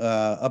in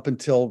up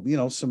until,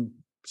 some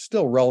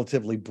still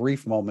relatively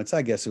brief moments.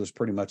 I guess it was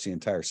pretty much the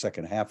entire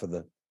second half of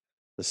the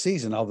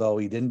season, although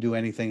he didn't do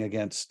anything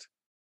against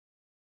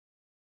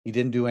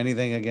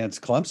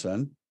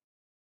Clemson.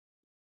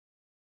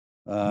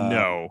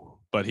 No,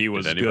 but he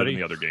was good in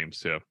the other games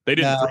too. They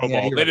didn't throw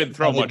ball. They didn't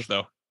throw much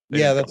though.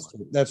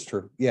 That's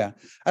true. Yeah.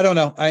 I don't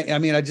know. I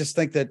mean, I just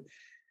think that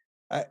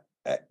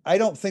I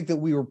don't think that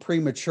we were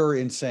premature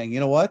in saying, you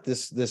know what,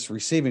 this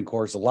receiving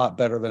core is a lot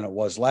better than it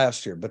was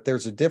last year, but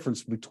there's a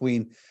difference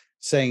between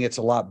saying it's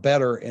a lot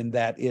better and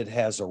that it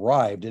has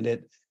arrived, and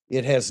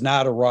it has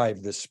not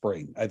arrived this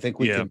spring. I think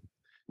we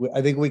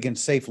can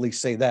safely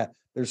say that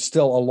there's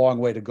still a long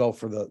way to go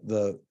for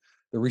the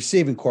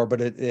receiving core,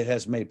 but it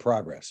has made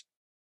progress.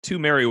 To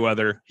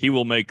Merriweather, he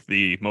will make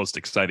the most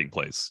exciting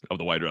plays of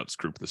the wide routes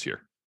group this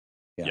year.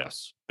 Yeah.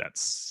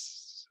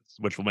 Yes,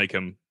 which will make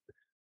him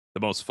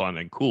the most fun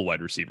and cool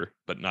wide receiver,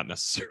 but not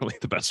necessarily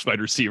the best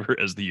wide receiver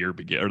as the year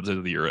begins or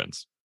as the year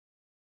ends.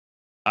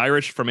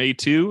 Irish from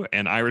A2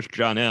 and Irish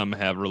John M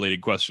have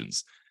related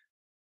questions.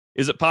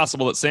 Is it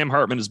possible that Sam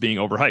Hartman is being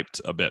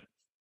overhyped a bit?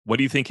 What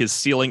do you think his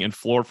ceiling and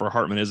floor for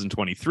Hartman is in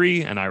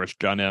 23? And Irish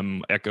John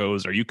M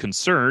echoes, are you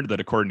concerned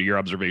that according to your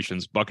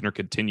observations, Buckner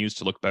continues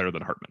to look better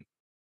than Hartman?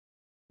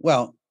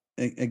 Well,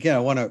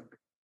 again,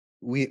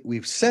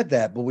 we've said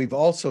that, but we've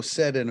also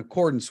said in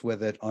accordance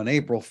with it on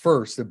April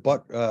 1st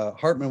that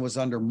Hartman was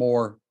under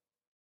more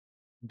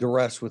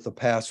duress with the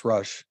pass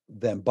rush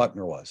than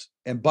Buckner was,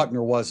 and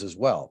Buckner was as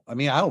well. I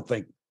mean, I don't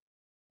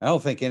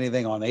think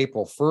anything on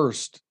April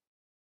 1st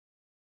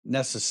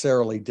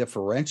necessarily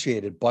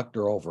differentiated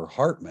Buckner over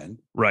Hartman.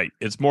 Right.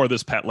 It's more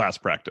this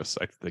last practice,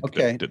 I think.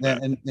 Okay,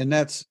 and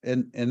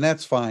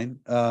that's fine.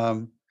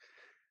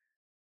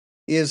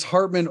 Is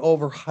Hartman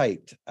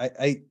overhyped?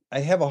 I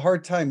have a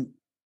hard time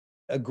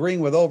agreeing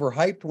with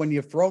overhyped when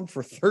you've thrown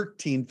for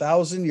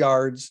 13,000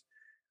 yards,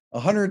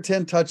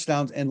 110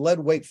 touchdowns, and led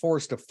Wake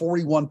Forest to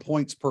 41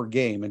 points per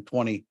game in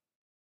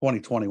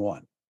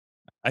 2021.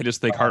 I just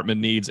think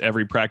Hartman needs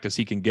every practice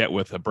he can get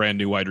with a brand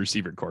new wide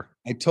receiver core.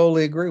 I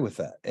totally agree with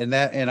that. And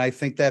I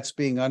think that's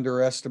being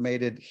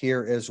underestimated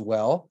here as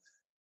well.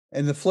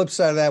 And the flip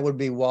side of that would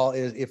be, well,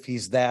 if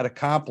he's that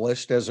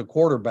accomplished as a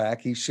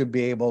quarterback, he should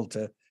be able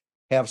to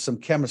have some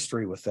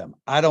chemistry with them.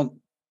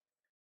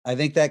 I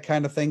think that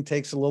kind of thing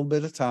takes a little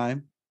bit of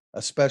time,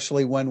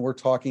 especially when we're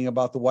talking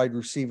about the wide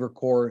receiver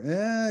core.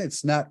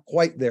 It's not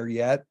quite there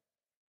yet.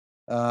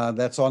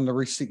 That's on the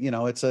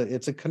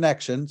it's a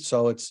connection.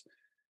 So it's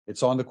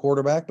on the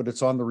quarterback, but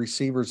it's on the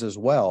receivers as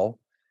well.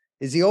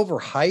 Is he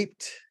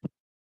overhyped?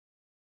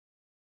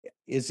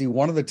 Is he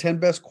one of the 10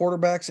 best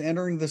quarterbacks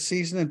entering the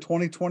season in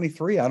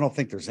 2023? I don't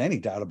think there's any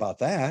doubt about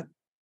that.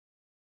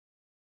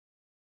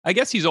 I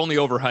guess he's only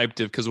overhyped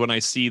because when I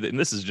see that, and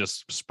this is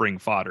just spring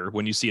fodder,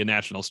 when you see a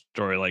national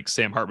story like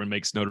Sam Hartman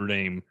makes Notre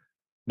Dame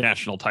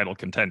national title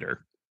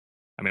contender.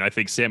 I mean, I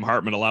think Sam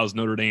Hartman allows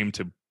Notre Dame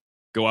to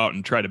go out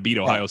and try to beat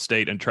Ohio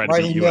State and try to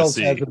beat Mills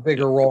USC. has a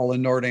bigger role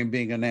in Notre Dame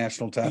being a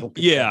national title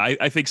contender. Yeah,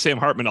 I think Sam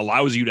Hartman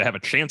allows you to have a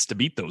chance to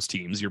beat those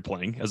teams you're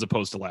playing as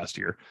opposed to last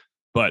year.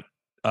 But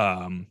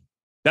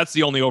that's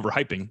the only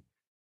overhyping.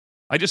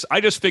 I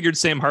just figured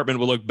Sam Hartman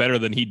would look better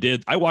than he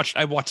did. I watched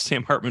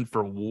Sam Hartman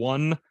for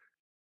one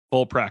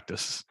full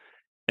practice,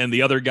 and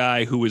the other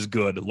guy who was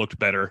good looked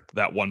better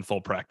that one full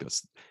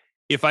practice.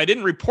 If I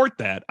didn't report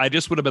that, I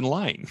just would have been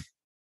lying.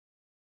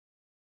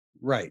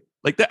 Right.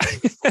 Like that.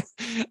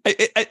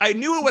 I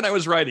knew it when I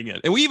was writing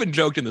it. And we even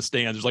joked in the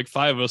stands. There's like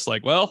five of us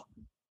like, well,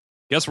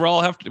 guess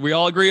we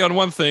all agree on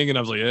one thing. And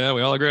I was like, yeah,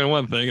 we all agree on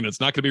one thing, and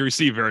it's not going to be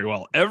received very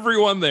well.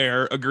 Everyone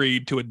there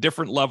agreed to a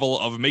different level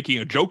of making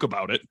a joke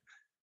about it.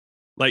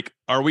 Like,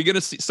 are we going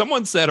to see,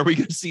 someone said, are we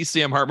going to see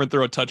Sam Hartman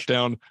throw a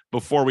touchdown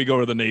before we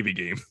go to the Navy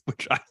game?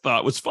 Which I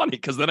thought was funny,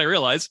 because then I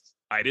realized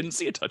I didn't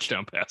see a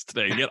touchdown pass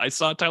today, yet I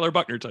saw Tyler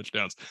Buckner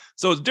touchdowns.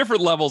 So it's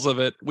different levels of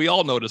it. We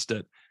all noticed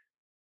it.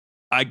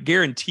 I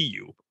guarantee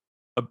you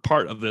a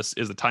part of this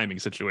is a timing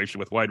situation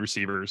with wide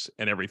receivers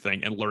and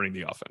everything and learning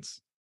the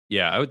offense.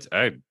 Yeah,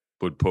 I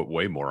would put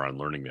way more on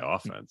learning the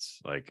offense.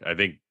 Like, I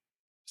think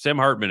Sam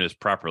Hartman is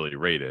properly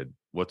rated.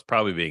 What's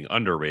probably being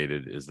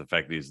underrated is the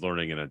fact that he's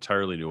learning an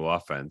entirely new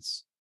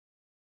offense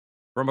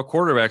from a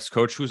quarterbacks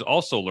coach who's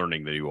also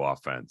learning the new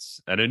offense,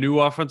 and a new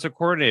offensive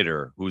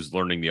coordinator who's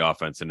learning the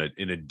offense in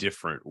a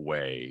different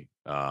way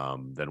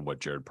than what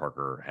Jared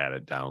Parker had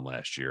it down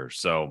last year.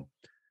 So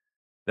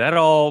that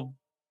all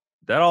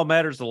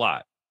matters a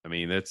lot. I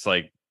mean, it's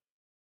like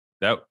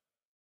that.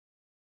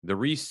 The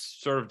Reese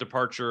sort of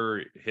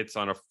departure hits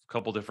on a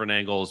couple different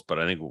angles, but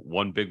I think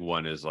one big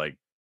one is like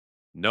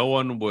no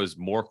one was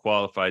more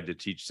qualified to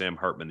teach Sam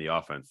Hartman the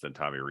offense than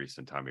Tommy Reese,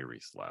 and Tommy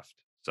Reese left.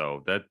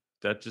 So that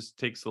just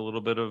takes a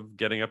little bit of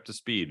getting up to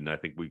speed, and I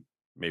think we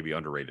maybe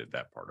underrated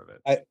that part of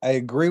it. I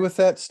agree with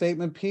that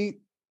statement,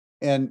 Pete.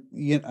 And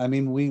I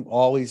mean, we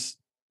always,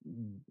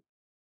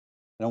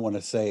 I don't want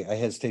to say, I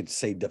hesitate to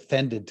say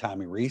defended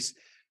Tommy Reese.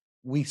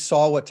 We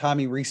saw what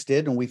Tommy Reese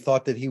did, and we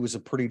thought that he was a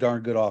pretty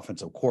darn good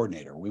offensive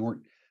coordinator. We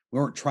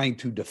weren't trying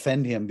to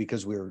defend him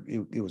because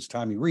it was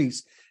Tommy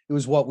Reese. It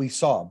was what we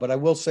saw. But I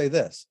will say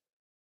this,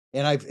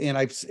 and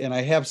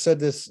I have said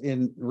this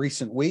in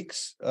recent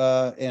weeks,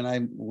 and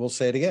I will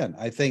say it again.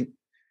 I think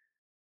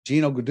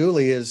Gino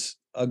Guidugli is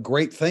a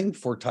great thing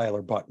for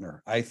Tyler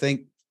Buckner. I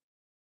think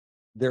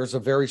there's a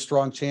very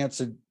strong chance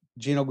that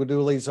Gino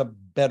Guidugli is a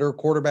better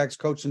quarterbacks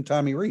coach than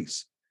Tommy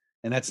Reese,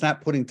 and that's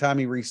not putting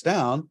Tommy Reese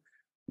down.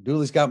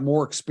 Dooley's got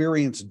more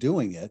experience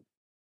doing it.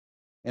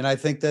 And I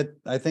think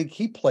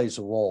he plays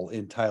a role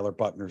in Tyler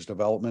Buckner's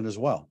development as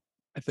well.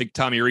 I think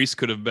Tommy Reese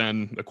could have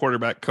been the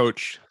quarterback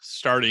coach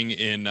starting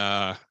in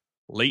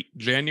late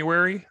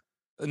January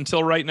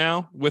until right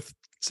now with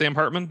Sam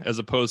Hartman, as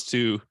opposed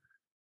to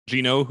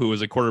Gino, who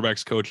was a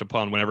quarterback's coach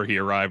upon whenever he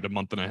arrived a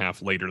month and a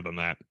half later than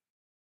that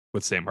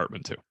with Sam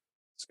Hartman too.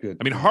 It's good.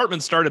 I mean, Hartman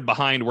started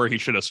behind where he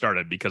should have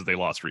started because they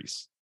lost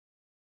Reese.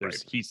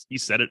 Right. He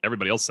said it.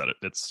 Everybody else said it.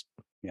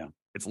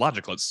 It's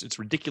logical. It's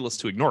ridiculous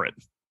to ignore it.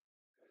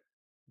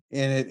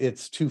 And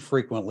it's too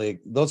frequently,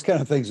 those kind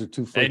of things are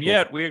too frequent. And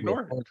yet we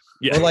ignore it.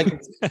 Yeah.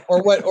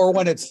 Or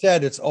when it's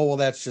said, it's, oh, well,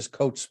 that's just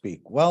coach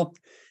speak. Well,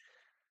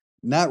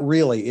 not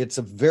really. It's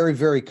a very,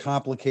 very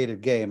complicated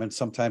game. And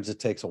sometimes it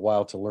takes a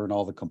while to learn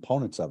all the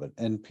components of it.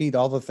 And Pete,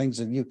 all the things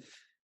that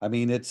I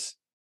mean, it's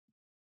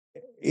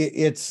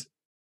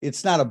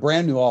not a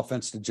brand new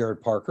offense to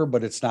Jared Parker,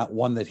 but it's not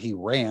one that he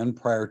ran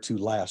prior to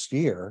last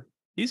year.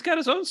 He's got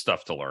his own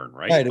stuff to learn,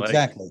 right? Right,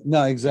 exactly.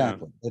 No,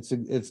 exactly. Yeah.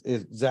 It's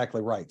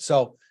exactly right.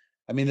 So,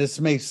 I mean,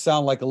 this may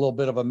sound like a little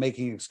bit of a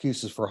making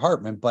excuses for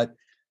Hartman, but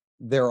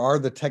there are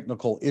the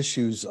technical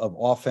issues of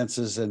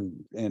offenses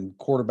and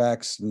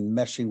quarterbacks and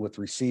meshing with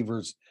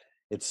receivers,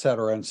 et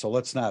cetera. And so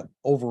let's not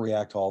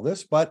overreact to all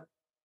this. But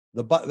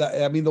the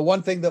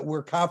one thing that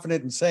we're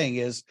confident in saying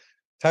is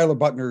Tyler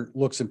Buckner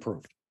looks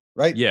improved,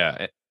 right?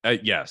 Yeah.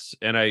 Yes.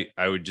 And I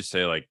would just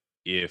say, like,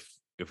 if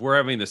we're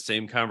having the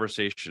same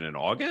conversation in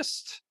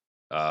August,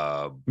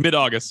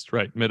 mid-August,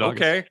 right?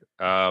 Mid-August.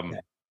 Okay.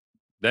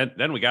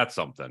 Then we got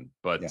something.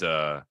 But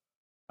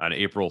on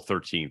April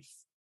 13th,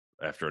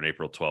 after an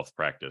April 12th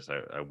practice,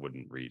 I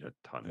wouldn't read a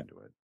ton into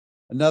it.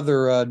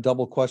 Another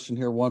double question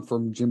here, one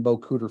from Jimbo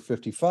Cooter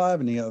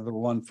 55 and the other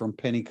one from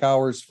Penny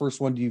Cowers. First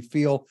one, do you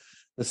feel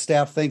the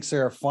staff thinks they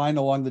are fine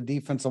along the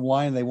defensive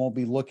line? They won't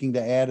be looking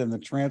to add in the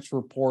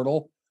transfer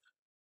portal.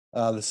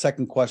 The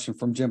second question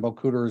from Jimbo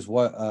Cooter is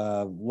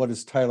what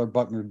is Tyler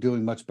Buckner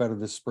doing much better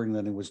this spring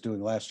than he was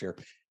doing last year?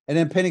 And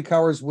then Penny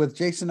Cowers, with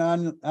Jason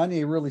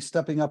Anye really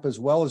stepping up as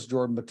well as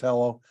Jordan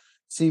Botelho,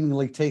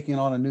 seemingly taking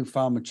on a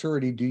newfound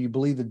maturity, do you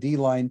believe the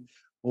D-line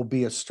will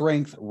be a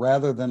strength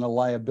rather than a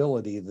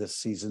liability this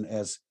season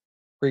as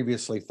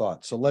previously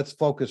thought? So let's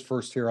focus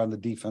first here on the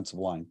defensive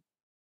line.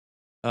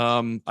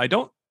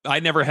 I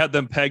never had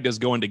them pegged as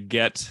going to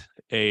get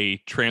a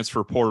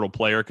transfer portal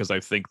player because I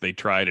think they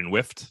tried and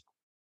whiffed.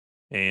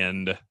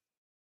 And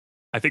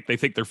I think they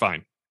think they're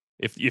fine.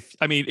 If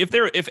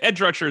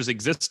edge rushers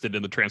existed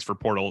in the transfer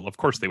portal, of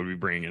course they would be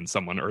bringing in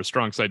someone, or a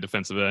strong side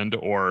defensive end,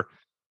 or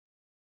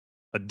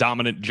a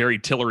dominant Jerry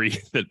Tillery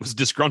that was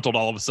disgruntled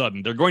all of a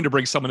sudden. They're going to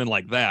bring someone in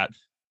like that.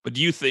 But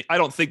I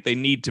don't think they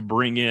need to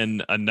bring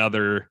in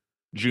another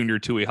Junior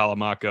Tui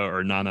Halamaka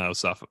or Nana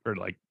Osaf, or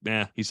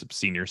he's a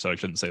senior, so I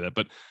shouldn't say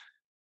that,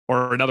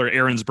 or another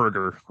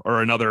Aaronsberger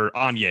or another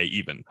Anye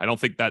even. I don't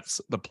think that's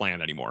the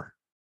plan anymore.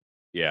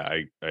 Yeah,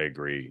 I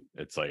agree.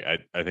 It's like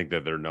I think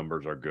that their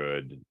numbers are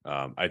good.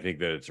 I think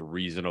that it's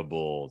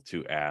reasonable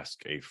to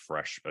ask a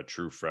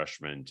true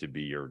freshman to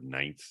be your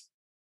 9th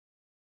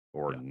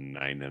or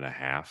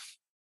 9.5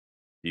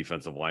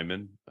 defensive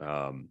lineman.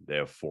 They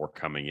have 4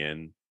 coming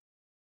in.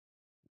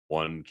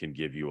 One can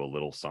give you a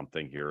little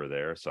something here or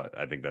there. So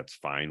I think that's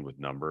fine with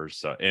numbers.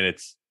 So, and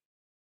it's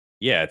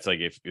like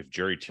if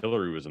Jerry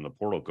Tillery was in the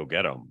portal, go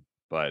get him.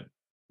 But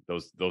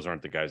those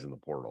aren't the guys in the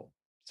portal.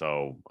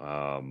 So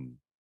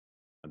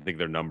I think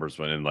their numbers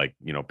went in, like,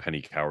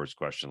 Penny Coward's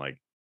question.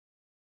 Like,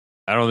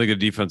 I don't think a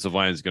defensive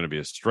line is going to be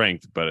a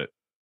strength, but it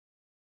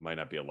might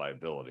not be a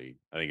liability.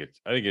 I think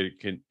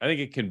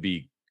it can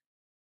be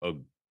a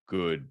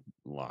good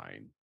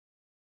line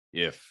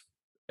if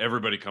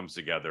everybody comes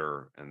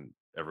together and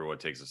everyone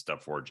takes a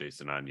step forward.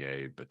 Jason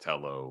Anye,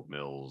 Botello,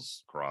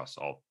 Mills, Cross,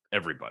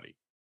 everybody.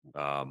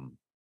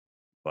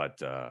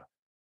 But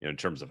in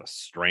terms of a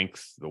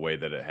strength, the way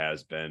that it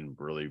has been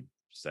really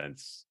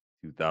since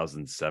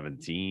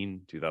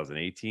 2017,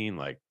 2018,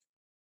 like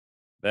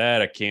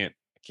that, I can't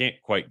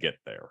quite get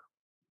there.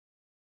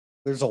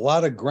 There's a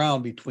lot of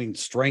ground between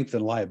strength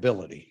and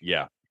liability.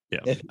 Yeah.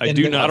 I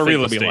do not think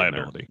real it'll be estate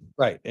liability.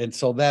 Right. And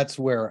so that's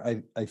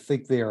where I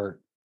think they're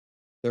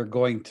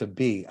going to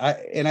be.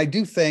 I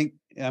do think,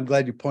 and I'm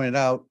glad you pointed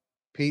out,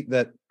 Pete,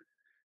 that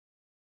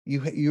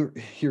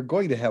you're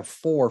going to have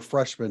 4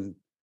 freshman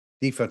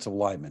defensive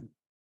linemen.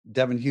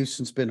 Devin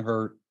Houston's been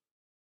hurt.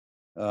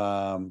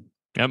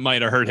 That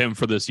might have hurt him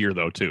for this year,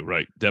 though, too,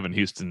 right? Devin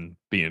Houston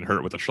being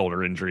hurt with a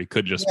shoulder injury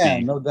could just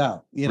be no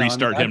doubt.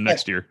 Restart him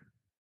next year.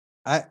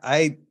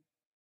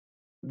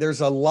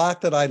 There's a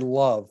lot that I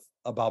love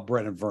about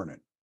Brennan Vernon.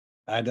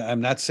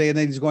 I'm not saying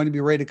that he's going to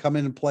be ready to come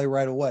in and play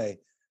right away,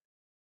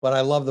 but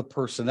I love the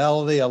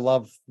personality. I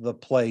love the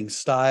playing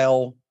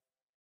style.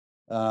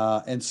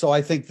 And so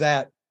I think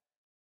that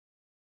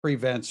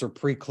prevents or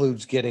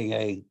precludes getting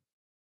a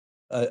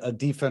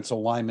defensive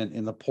lineman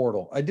in the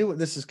portal.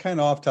 This is kind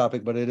of off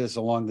topic, but it is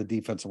along the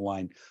defensive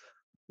line.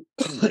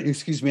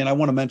 Excuse me. And I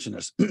want to mention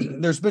this.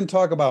 There's been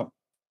talk about,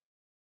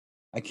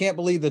 I can't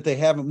believe that they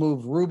haven't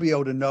moved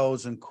Rubio to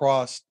nose and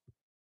crossed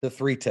the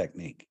 3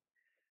 technique.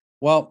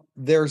 Well,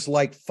 there's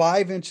like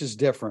 5 inches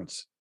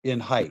difference in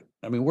height.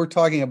 I mean, we're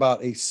talking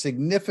about a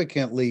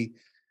significantly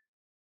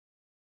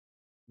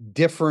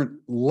different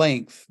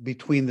length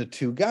between the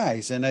 2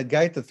 guys. And a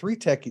guy at the 3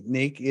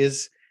 technique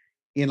is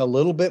in a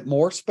little bit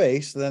more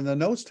space than the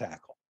nose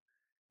tackle.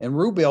 And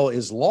Rubio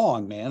is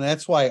long, man.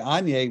 That's why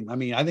I think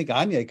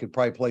Anye could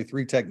probably play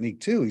 3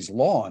 technique too. He's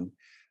long.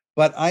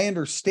 But I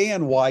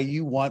understand why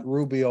you want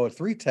Rubio at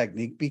 3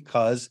 technique,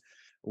 because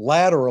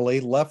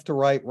laterally, left to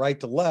right, right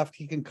to left,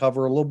 he can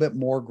cover a little bit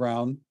more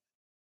ground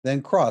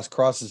than Cross.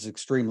 Cross is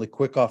extremely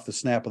quick off the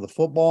snap of the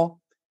football,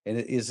 and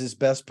it is his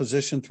best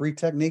position 3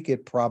 technique.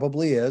 It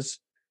probably is,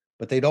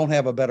 but they don't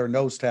have a better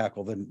nose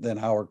tackle than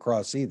Howard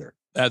Cross either.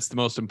 That's the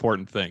most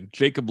important thing.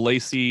 Jacob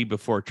Lacey,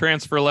 before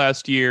transfer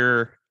last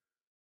year,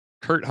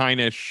 Kurt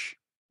Heinisch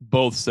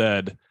both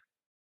said,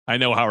 I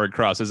know Howard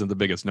Cross isn't the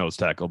biggest nose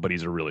tackle, but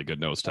he's a really good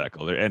nose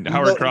tackle. And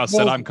Howard Cross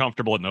said, I'm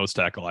comfortable at nose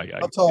tackle.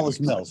 How tall is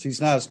Mills?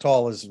 He's not as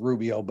tall as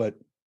Rubio, but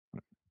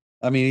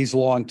I mean, he's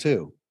long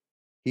too.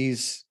 He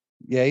is.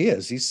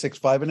 He's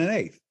 6'5" and an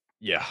eighth.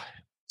 Yeah.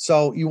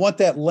 So you want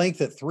that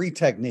length at 3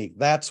 technique.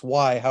 That's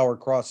why Howard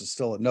Cross is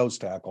still at nose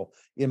tackle,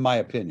 in my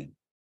opinion.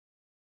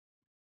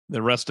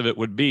 The rest of it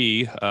would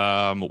be,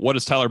 what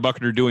is Tyler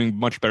Buckner doing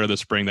much better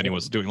this spring than he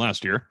was doing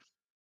last year?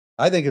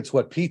 I think it's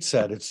what Pete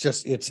said. There's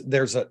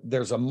a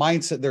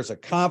mindset, there's a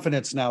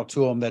confidence now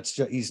to him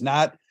he's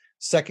not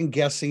second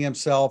guessing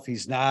himself.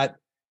 He's not,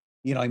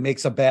 he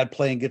makes a bad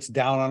play and gets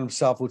down on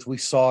himself, which we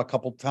saw a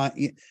couple times.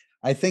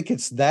 I think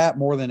it's that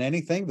more than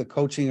anything, the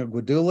coaching of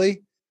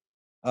Guidugli,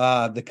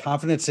 the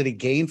confidence that he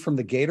gained from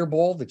the Gator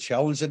Bowl, the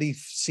challenge that he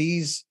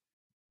sees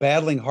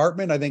battling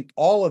Hartman. I think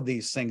all of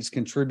these things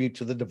contribute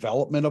to the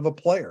development of a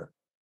player.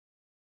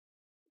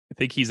 I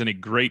think he's in a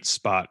great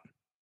spot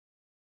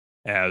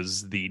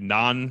as the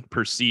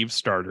non-perceived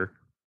starter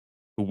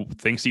who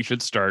thinks he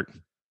should start,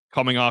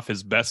 coming off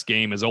his best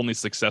game, his only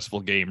successful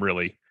game,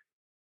 really,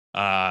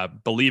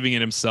 believing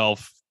in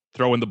himself,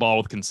 throwing the ball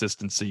with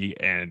consistency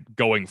and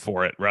going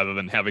for it rather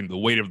than having the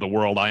weight of the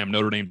world. I am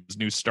Notre Dame's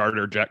new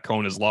starter. Jack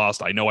Cohn is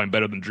lost. I know I'm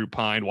better than Drew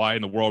Pine. Why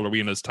in the world are we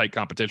in this tight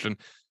competition?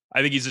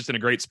 I think he's just in a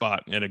great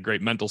spot, in a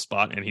great mental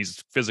spot, and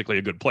he's physically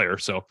a good player.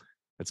 So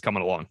it's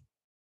coming along.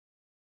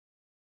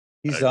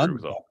 He's the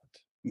underdog.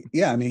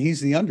 Yeah, I mean,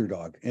 he's the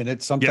underdog. And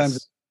it's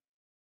sometimes,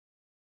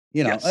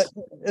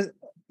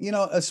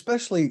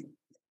 especially,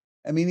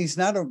 I mean,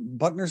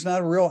 Buckner's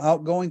not a real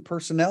outgoing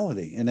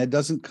personality, and it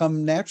doesn't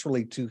come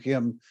naturally to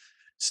him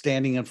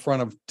standing in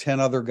front of 10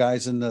 other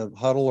guys in the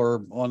huddle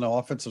or on the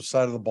offensive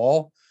side of the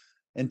ball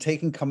and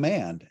taking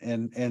command.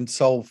 And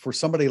so for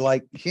somebody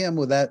like him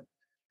with that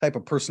type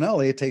of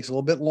personality, it takes a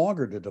little bit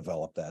longer to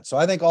develop that. So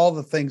I think all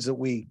the things that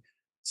we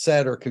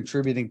said are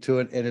contributing to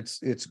it, and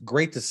it's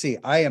great to see.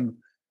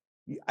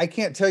 I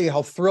can't tell you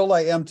how thrilled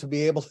I am to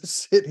be able to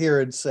sit here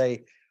and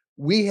say,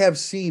 we have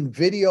seen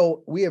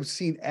video, we have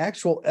seen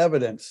actual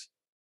evidence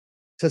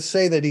to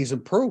say that he's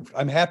improved.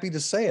 I'm happy to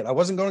say it. I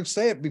wasn't going to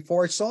say it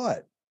before I saw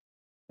it,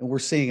 and we're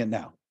seeing it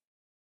now.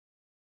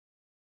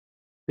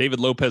 David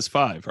Lopez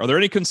 5. Are there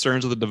any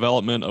concerns with the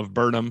development of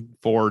Burnham,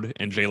 Ford,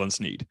 and Jalen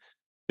Sneed?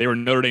 They were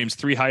Notre Dame's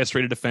 3 highest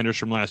rated defenders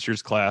from last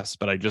year's class,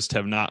 but I just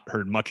have not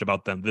heard much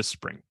about them this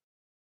spring.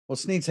 Well,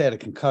 Sneed's had a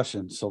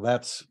concussion, so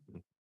that's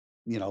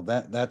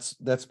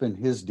been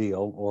his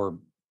deal, or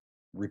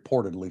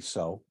reportedly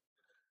so.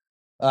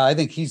 I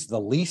think he's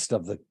the least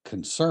of the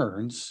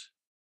concerns.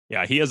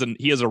 Yeah, he has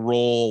a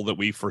role that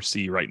we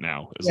foresee right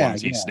now, as long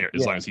as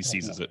he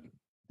seizes it.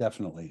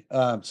 Definitely.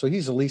 So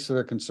he's the least of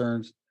their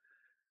concerns.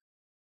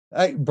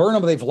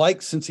 Burnham, they've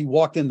liked since he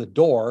walked in the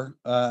door.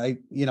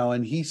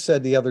 And he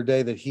said the other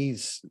day that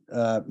he's,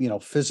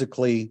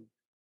 physically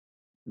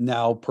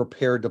now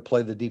prepared to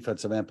play the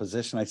defensive end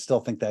position. I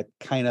still think that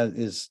kind of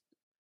is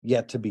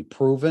yet to be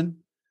proven.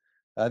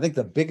 I think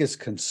the biggest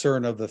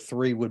concern of the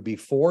three would be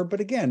Ford, but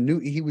again,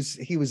 he was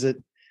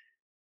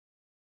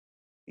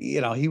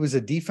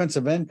a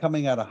defensive end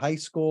coming out of high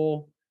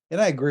school. And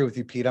I agree with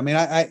you, Pete. I mean,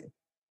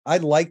 I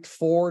liked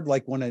Ford.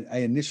 Like when I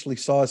initially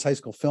saw his high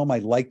school film, I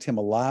liked him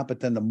a lot. But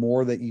then the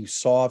more that you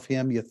saw of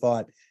him, you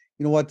thought,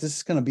 you know what, this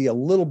is going to be a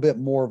little bit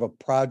more of a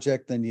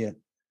project than you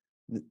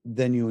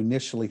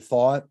initially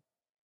thought.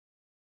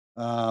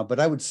 But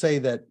I would say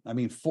that, I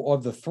mean,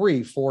 of the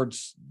three,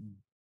 Ford's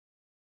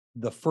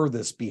the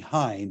furthest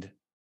behind.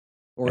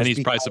 And he's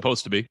probably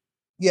supposed to be.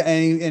 Yeah,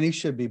 and he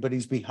should be, but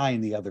he's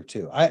behind the other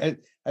two. I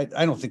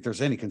don't think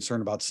there's any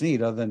concern about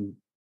Snead other than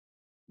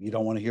you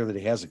don't want to hear that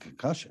he has a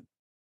concussion.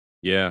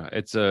 Yeah,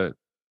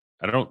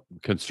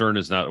 concern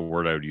is not a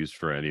word I would use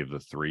for any of the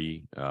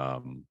three.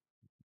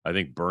 I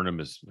think Burnham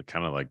is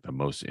kind of like the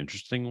most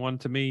interesting one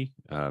to me,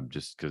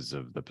 just because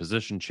of the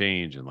position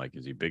change and like,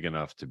 is he big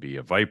enough to be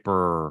a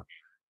Viper?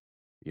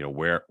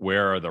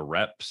 Where are the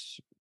reps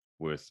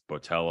with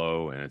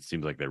Botello? And it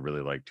seems like they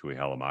really like Tui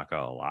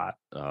Halamaka a lot.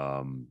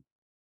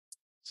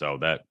 So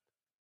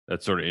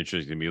that's sort of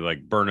interesting to me.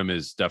 Like Burnham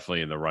is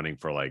definitely in the running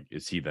for like,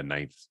 is he the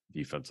 9th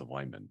defensive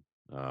lineman?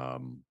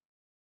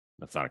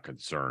 That's not a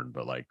concern,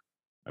 but like,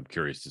 I'm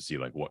curious to see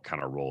like what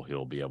kind of role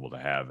he'll be able to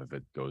have if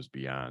it goes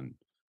beyond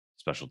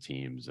special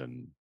teams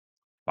and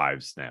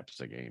 5 snaps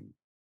a game.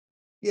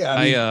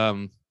 Yeah.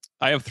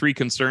 I have 3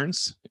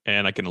 concerns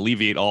and I can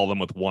alleviate all of them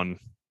with one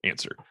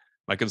answer.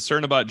 My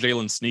concern about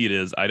Jalen Snead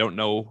is I don't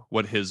know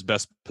what his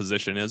best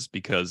position is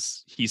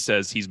because he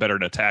says he's better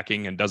at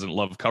attacking and doesn't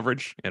love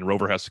coverage and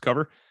Rover has to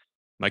cover.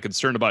 My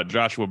concern about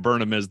Joshua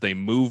Burnham is they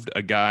moved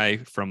a guy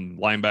from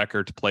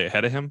linebacker to play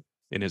ahead of him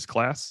in his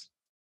class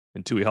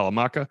in Tui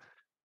Halamaka.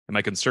 And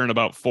my concern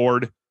about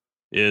Ford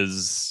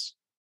is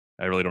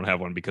I really don't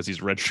have one because he's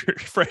redshirt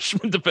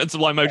freshman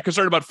defensive line. My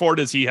concern about Ford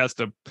is he has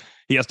to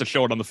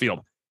show it on the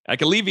field. I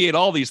can alleviate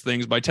all these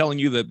things by telling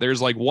you that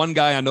there's like one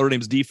guy on Notre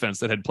Dame's defense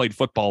that had played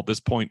football at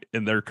this point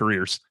in their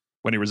careers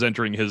when he was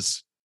entering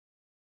his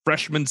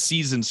freshman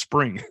season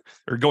spring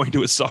or going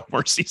to his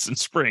sophomore season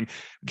spring.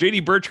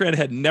 JD Bertrand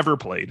had never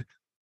played.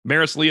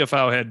 Maris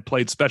Leofau had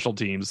played special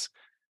teams.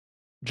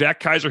 Jack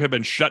Kaiser had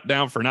been shut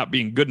down for not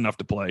being good enough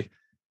to play.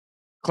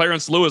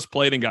 Clarence Lewis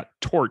played and got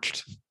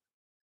torched.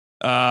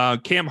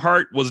 Cam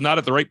Hart was not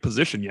at the right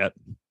position yet.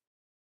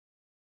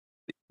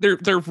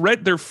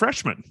 They're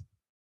freshmen.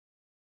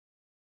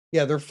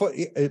 Yeah,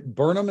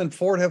 Burnham and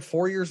Ford have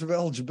 4 years of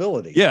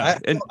eligibility. Yeah,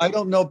 I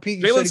don't know.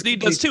 Pete, Jalen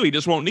Snead does too. He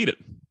just won't need it.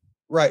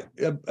 Right.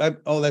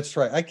 That's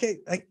right. I can't.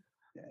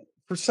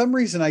 For some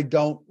reason, I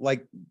don't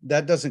like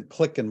that. Doesn't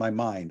click in my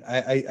mind.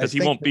 Because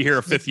he won't be here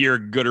a 5th year,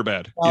 good or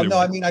bad. No,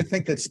 I mean, I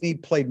think that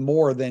Snead played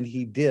more than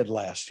he did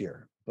last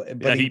year.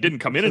 But he didn't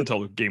come in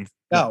until game.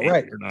 No,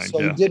 right. Or 9, so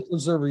he did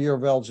preserve a year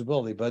of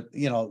eligibility. But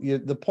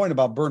the point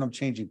about Burnham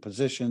changing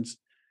positions.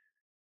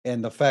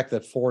 And the fact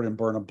that Ford and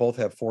Burnham both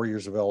have 4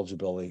 years of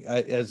eligibility,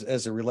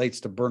 as it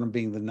relates to Burnham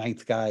being the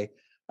 9th guy,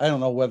 I don't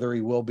know whether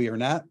he will be or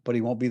not, but he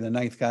won't be the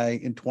 9th guy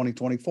in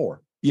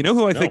 2024. You know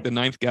who I think the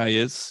 9th guy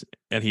is,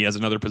 and he has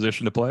another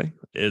position to play,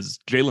 is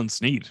Jalen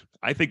Snead.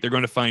 I think they're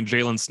going to find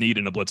Jalen Snead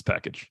in a blitz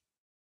package.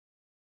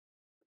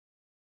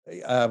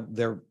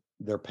 Their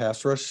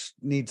pass rush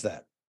needs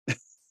that.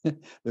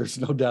 There's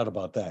no doubt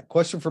about that.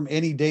 Question from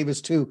Annie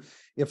Davis too: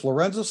 if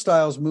Lorenzo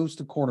Styles moves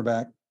to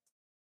cornerback,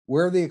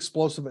 where are the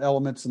explosive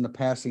elements in the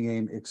passing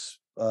game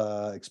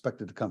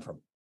expected to come from?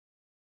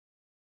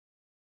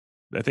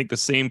 I think the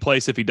same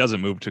place if he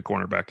doesn't move to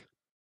cornerback.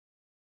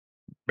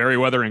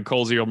 Merriweather and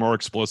Colsey are more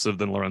explosive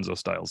than Lorenzo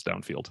Styles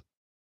downfield.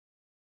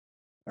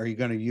 Are you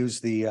going to use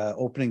the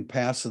opening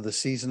pass of the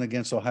season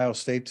against Ohio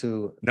State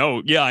to?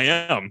 No, yeah, I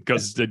am,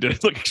 because they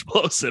did look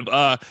explosive.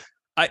 I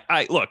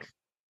look,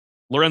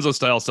 Lorenzo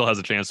Styles still has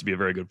a chance to be a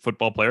very good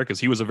football player because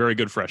he was a very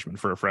good freshman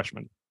for a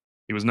freshman.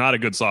 He was not a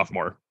good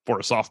sophomore for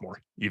a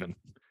sophomore, even.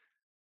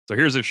 So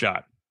here's his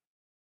shot.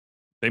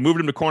 They moved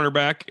him to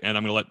cornerback, and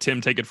I'm going to let Tim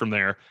take it from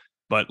there.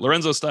 But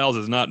Lorenzo Styles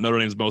is not Notre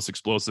Dame's most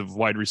explosive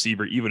wide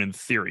receiver, even in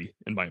theory,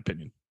 in my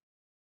opinion.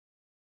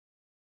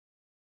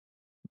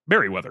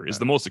 Merriweather is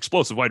the most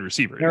explosive wide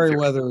receiver.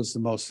 Merriweather is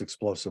the most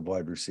explosive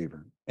wide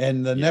receiver.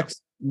 And the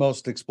next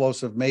most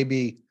explosive may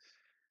be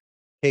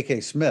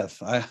KK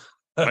Smith.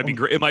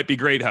 It might be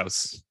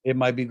Greathouse. It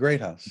might be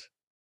Greathouse.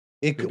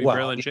 It could be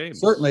Braylon James.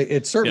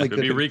 It certainly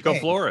could be Rico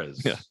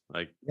Flores.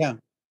 Yeah.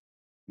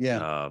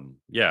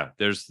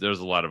 There's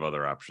a lot of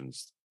other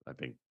options, I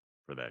think,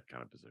 for that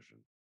kind of position.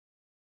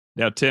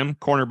 Now, Tim,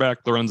 cornerback,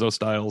 Lorenzo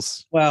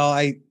Styles.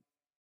 Well,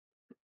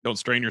 don't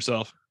strain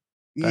yourself.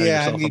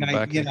 Yeah, I mean,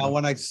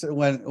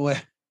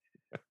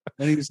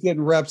 when he was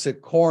getting reps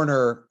at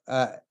corner,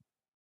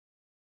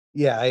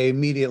 Yeah, I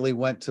immediately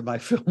went to my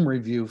film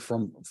review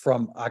from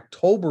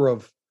October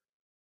of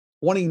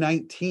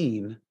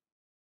 2019,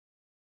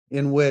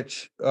 in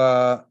which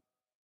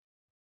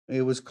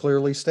it was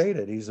clearly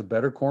stated he's a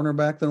better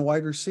cornerback than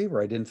wide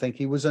receiver. I didn't think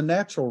he was a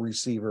natural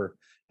receiver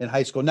in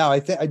high school. Now, I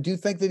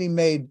did think that he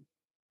made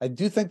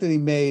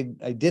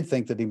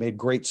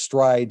great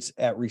strides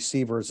at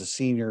receiver as a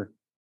senior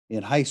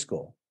in high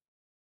school.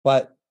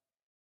 But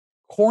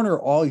corner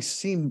always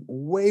seemed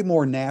way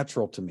more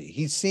natural to me.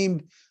 He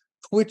seemed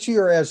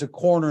twitchier as a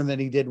corner than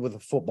he did with a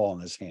football in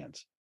his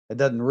hands. It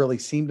doesn't really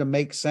seem to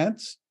make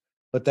sense,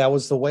 but that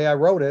was the way I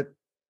wrote it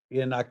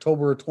in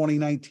October of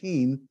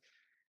 2019.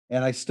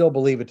 And I still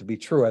believe it to be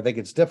true. I think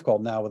it's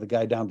difficult now with a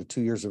guy down to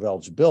 2 years of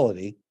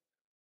eligibility.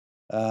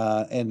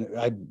 And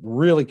I'm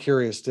really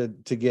curious to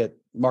get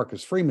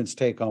Marcus Freeman's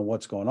take on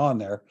what's going on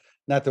there.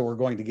 Not that we're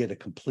going to get a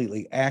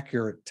completely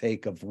accurate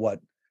take of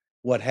what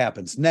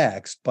happens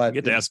next, but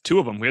we get to ask two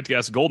of them. We have to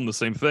ask Golden the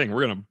same thing.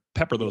 We're going to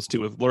pepper those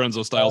two with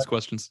Lorenzo Styles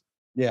questions.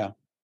 Yeah.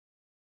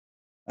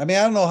 I mean,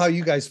 I don't know how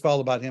you guys felt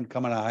about him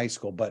coming out of high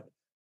school, but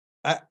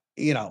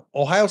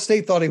Ohio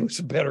State thought he was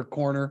a better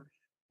corner.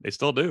 They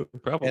still do,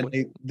 probably.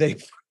 And they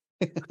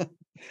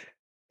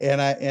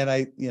and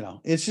I,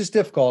 it's just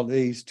difficult.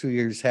 He's 2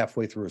 years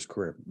halfway through his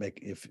career,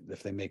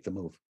 if they make the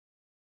move.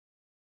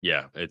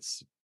 Yeah,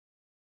 this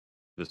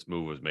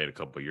move was made a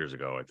couple of years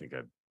ago. I think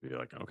I'd be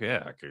like, okay,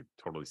 yeah, I could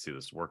totally see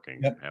this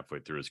working. Yep. Halfway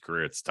through his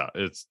career. It's tough.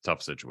 It's a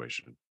tough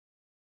situation.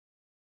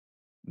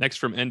 Next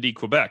from ND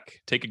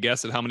Quebec, take a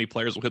guess at how many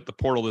players will hit the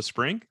portal this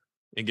spring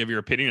and give your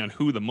opinion on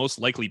who the most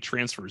likely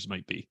transfers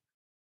might be.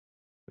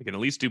 We can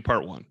at least do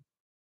part one.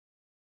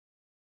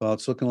 Well,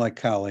 it's looking like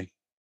Collie.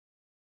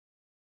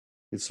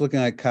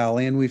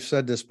 And we've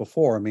said this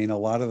before. I mean, a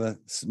lot of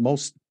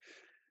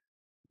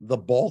the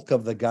bulk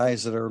of the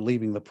guys that are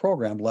leaving the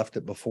program left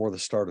it before the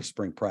start of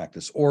spring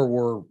practice, or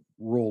were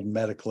ruled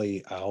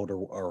medically out,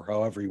 or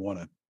however you want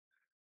to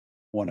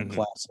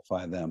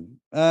classify them.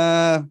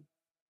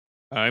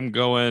 I'm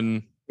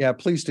going. Yeah,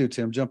 please do,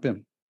 Tim. Jump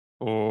in.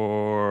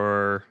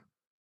 Or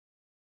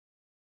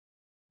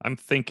I'm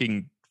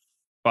thinking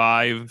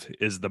 5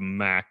 is the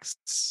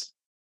max.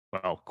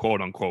 Well,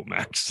 quote unquote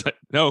max.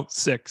 No,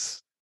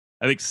 6.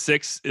 I think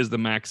 6 is the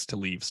max to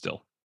leave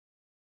still.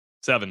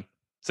 7,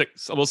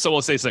 6. So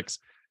we'll say 6.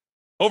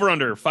 Over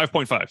under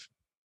 5.5.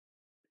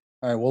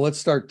 All right. Well, let's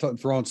start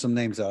throwing some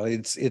names out.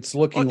 It's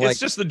looking like it's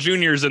just the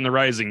juniors and the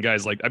rising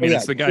guys. Like, I mean,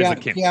 it's the guys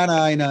that can't.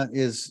 Kiana Ina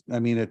is. I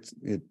mean,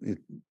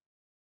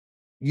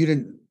 you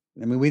didn't.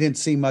 I mean, we didn't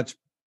see much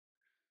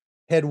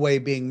headway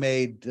being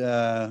made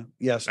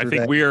yesterday. I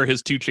think we are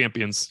his 2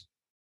 champions,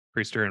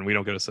 Priester, and we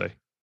don't get a say.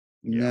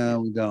 No,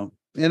 we don't.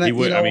 And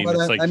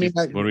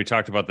when we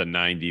talked about the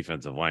 9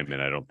 defensive linemen,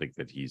 I don't think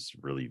that he's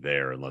really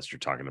there unless you're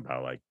talking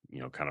about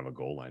kind of a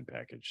goal line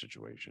package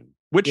situation.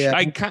 Which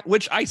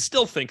I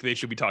still think they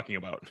should be talking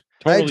about.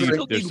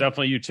 Totally, there's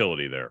definitely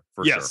utility there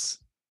for sure.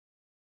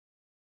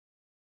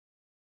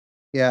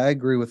 Yeah, I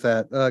agree with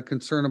that.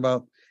 Concern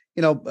about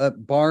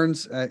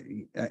Barnes.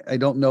 I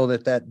don't know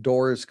that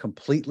door is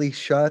completely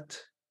shut.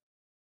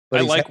 I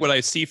like what I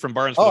see from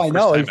Barnes. I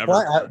know.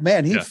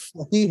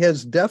 He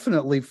has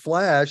definitely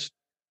flashed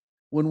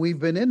when we've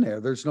been in there.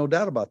 There's no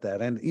doubt about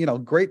that.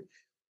 And, great.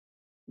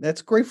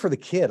 That's great for the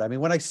kid. I mean,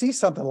 when I see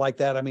something like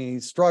that, I mean, he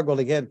struggled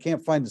again,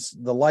 can't find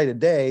the light of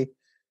day,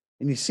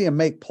 and you see him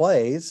make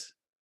plays.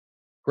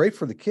 Great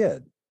for the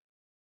kid.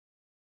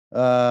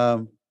 I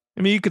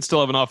mean, you could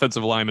still have an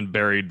offensive lineman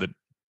buried that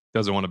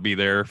doesn't want to be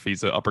there if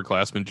he's an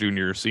upperclassman,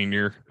 junior or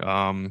senior.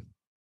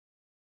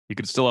 You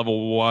could still have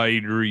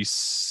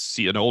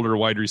an older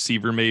wide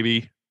receiver,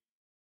 maybe.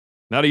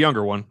 Not a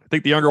younger one. I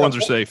think the younger ones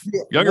are safe.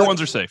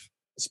 Ones are safe.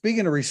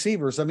 Speaking of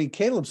receivers, I mean,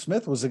 Caleb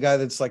Smith was the guy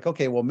that's like,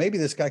 okay, well, maybe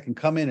this guy can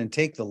come in and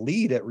take the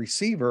lead at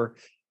receiver.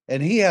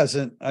 And he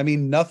hasn't. I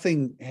mean,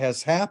 nothing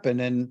has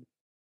happened. And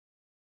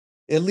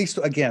at least,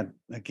 again,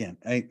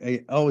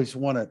 I always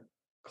want to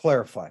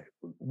clarify.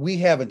 We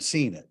haven't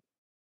seen it.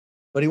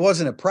 But he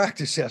wasn't at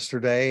practice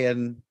yesterday.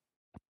 And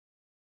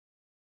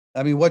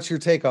I mean, what's your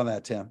take on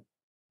that, Tim?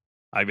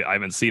 I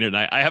haven't seen it. And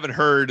I haven't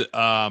heard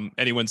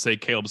anyone say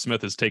Caleb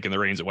Smith has taken the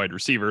reins at wide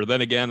receiver. Then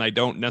again, I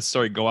don't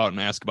necessarily go out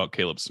and ask about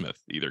Caleb Smith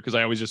either, because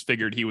I always just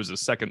figured he was a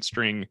second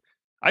string.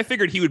 I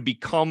figured he would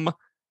become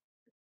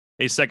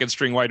a second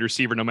string wide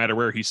receiver no matter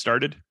where he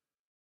started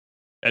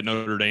at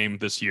Notre Dame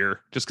this year,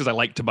 just because I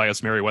like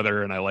Tobias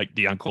Merriweather and I like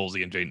Deion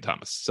Colsey and Jaden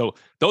Thomas. So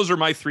those are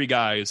my 3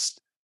 guys.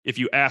 If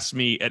you asked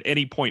me at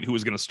any point who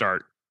was going to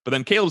start, but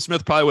then Caleb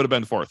Smith probably would have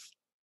been 4th.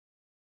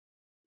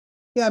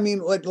 Yeah, I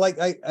mean,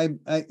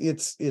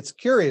 it's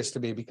curious to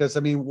me because I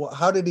mean,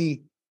 how did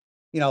he?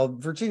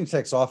 Virginia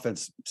Tech's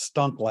offense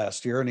stunk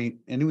last year, and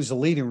he was a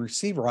leading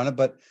receiver on it.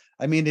 But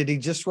I mean, did he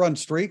just run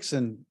streaks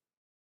and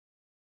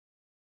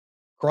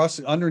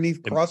cross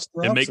routes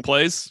and make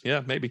plays?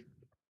 Yeah, maybe.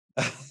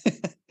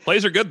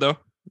 Plays are good though.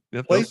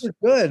 Yeah, plays are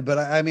good, but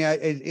I mean,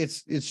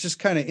 it's just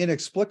kind of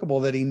inexplicable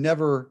that he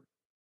never.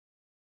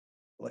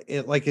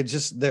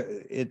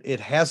 It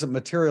hasn't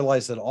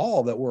materialized at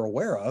all that we're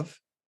aware of.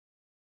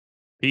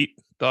 Pete,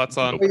 thoughts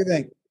on? What do you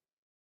think?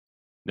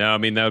 No, I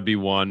mean, that would be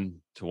one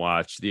to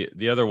watch.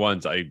 The other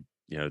ones,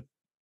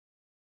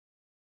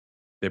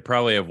 they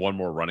probably have one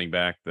more running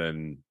back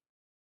than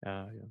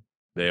Yeah.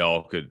 they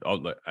all could.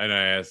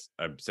 And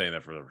I'm saying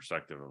that from the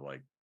perspective of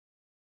like,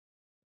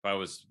 if I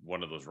was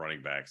one of those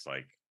running backs,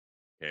 like,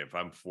 okay, if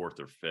I'm fourth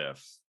or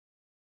fifth,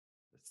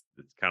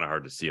 it's kind of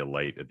hard to see a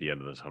light at the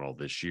end of the tunnel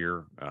this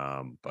year.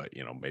 But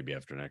maybe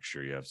after next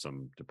year you have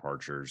some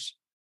departures.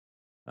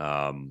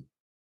 But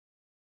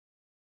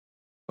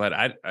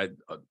I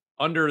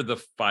under the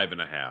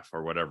 5.5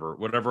 or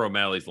whatever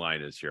O'Malley's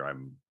line is here,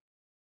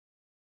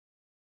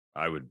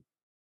 I would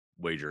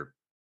wager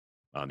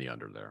on the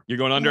under there. You're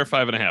going under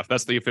 5.5.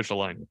 That's the official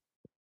line.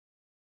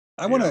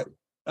 I'm gonna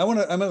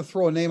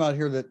throw a name out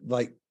here that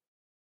like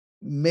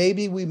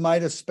maybe we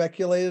might have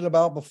speculated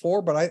about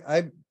before, but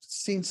I've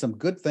seen some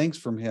good things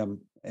from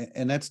him,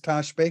 and that's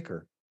Tosh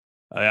Baker.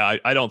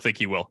 I don't think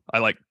he will.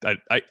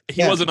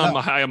 He wasn't on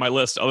high on my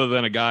list, other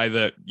than a guy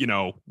that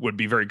would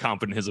be very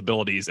confident in his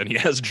abilities, and he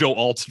has Joe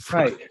Alt in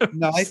front of him.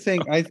 No, I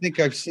think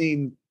I've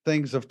seen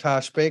things of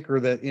Tosh Baker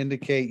that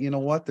indicate,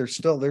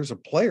 there's a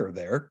player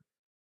there.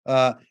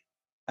 I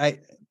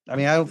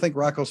don't think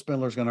Rocco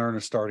Spindler is going to earn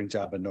a starting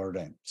job at Notre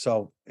Dame.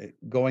 So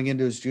going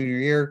into his junior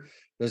year,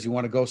 does he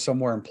want to go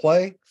somewhere and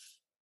play?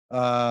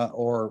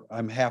 Or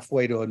I'm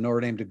halfway to a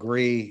Notre Dame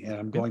degree and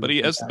I'm going.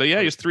 He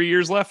has 3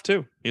 years left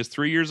too. He has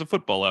 3 years of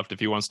football left if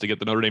he wants to get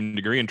the Notre Dame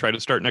degree and try to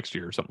start next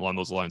year or something along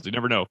those lines. You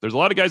never know. There's a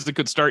lot of guys that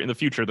could start in the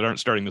future that aren't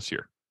starting this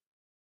year.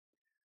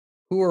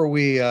 Who are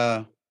we?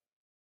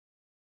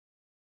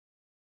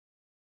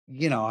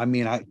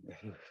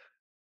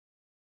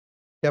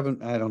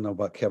 Kevin, I don't know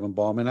about Kevin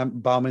Bauman. I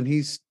doubt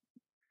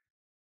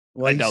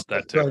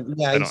that too.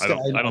 Yeah, I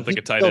don't think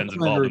a tight end's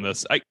involved in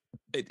this.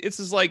 It's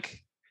just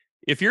like,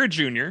 if you're a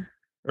junior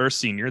or a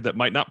senior that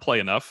might not play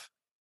enough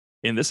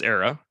in this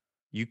era,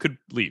 you could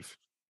leave.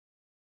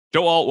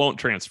 Joe Alt won't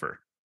transfer.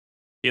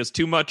 He has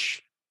too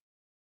much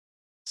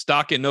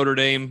stock in Notre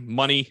Dame,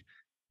 money,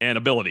 and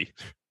ability.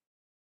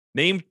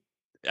 You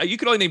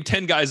could only name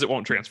 10 guys that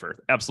won't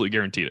transfer. Absolutely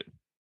guaranteed it.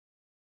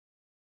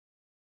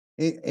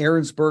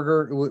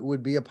 Ahrensberger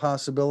would be a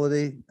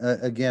possibility,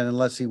 again,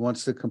 unless he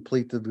wants to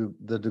complete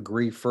the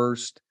degree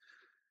first.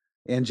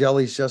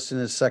 Angeli's just in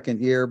his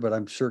second year, but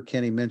I'm sure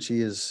Kenny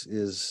Minchie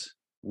is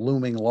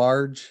looming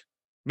large.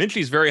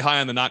 Minchie's very high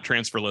on the not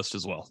transfer list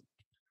as well.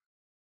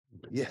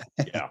 Yeah.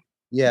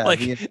 Yeah.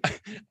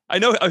 I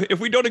know if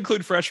we don't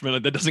include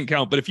freshmen, that doesn't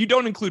count. But if you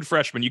don't include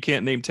freshmen, you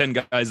can't name 10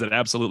 guys that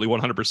absolutely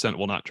 100%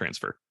 will not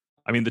transfer.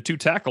 I mean, the 2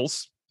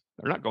 tackles,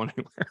 they're not going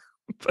anywhere.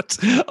 But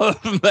other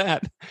than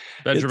that,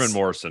 Benjamin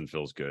Morrison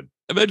feels good.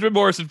 But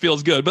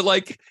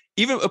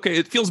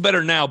it feels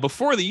better now.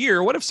 Before the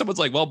year, what if someone's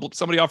like, well,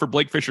 somebody offered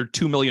Blake Fisher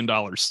 $2 million?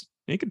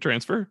 He can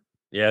transfer.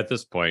 Yeah, at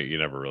this point, you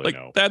never really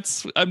know.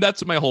 That's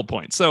my whole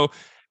point. So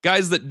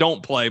guys that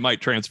don't play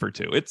might transfer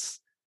too.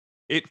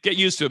 Get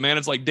used to it, man.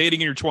 It's like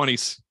dating in your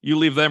 20s. You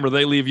leave them or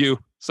they leave you.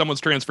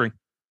 Someone's transferring.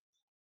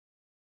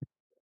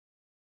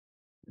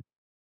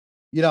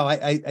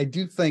 I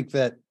do think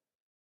that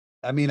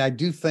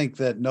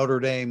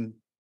Notre Dame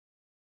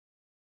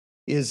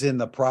is in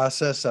the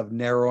process of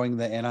narrowing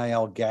the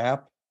NIL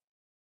gap.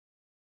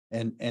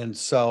 And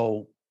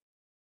so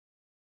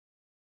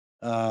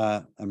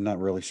I'm not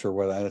really sure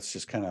whether that's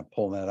just kind of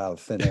pulling that out of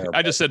thin air.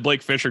 I just said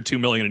Blake Fisher $2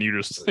 million, and you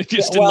just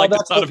didn't like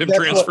the thought of him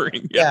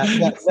transferring.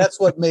 That's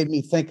what made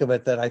me think of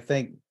it. That I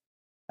think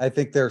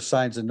there are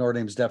signs that Notre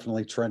Dame's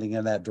definitely trending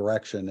in that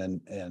direction,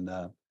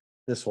 and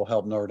this will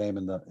help Notre Dame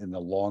in the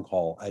long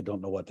haul. I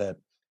don't know what that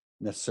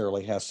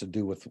necessarily has to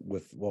do with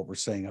what we're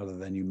saying, other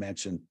than you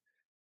mentioned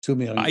 $2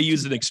 million. I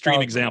used an extreme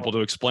example to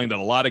explain that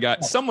a lot of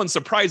guys, someone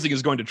surprising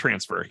is going to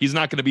transfer. He's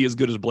not going to be as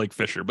good as Blake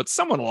Fisher, but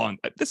someone along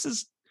this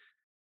is.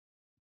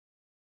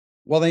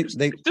 Well, there's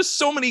just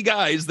so many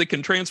guys that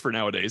can transfer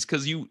nowadays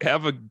because you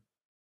have a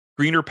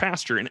greener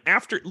pasture. And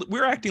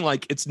we're acting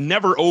like it's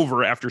never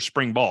over after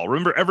spring ball.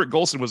 Remember, Everett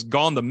Golson was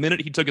gone the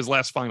minute he took his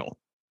last final.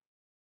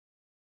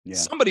 Yeah.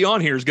 Somebody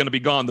on here is going to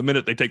be gone the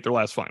minute they take their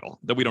last final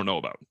that we don't know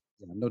about.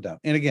 Yeah, no doubt.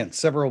 And again,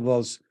 several of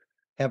those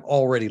have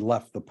already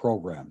left the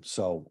program.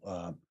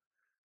 So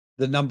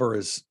the number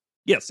is,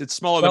 yes, it's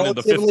smaller than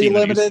the 15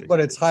 limited, but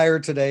it's higher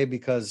today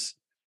because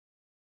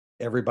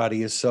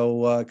everybody is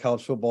so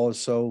college football is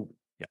so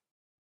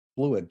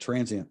fluid,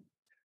 transient.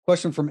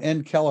 Question from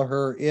N.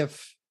 Kelleher: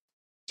 if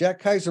Jack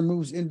Kaiser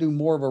moves into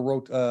more of a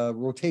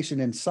rotation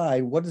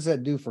inside, what does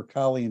that do for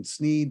Colley and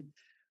Snead?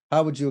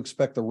 How would you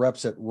expect the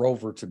reps at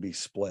Rover to be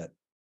split?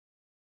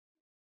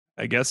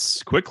 I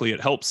guess quickly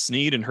it helps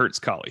Snead and hurts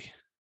Colley.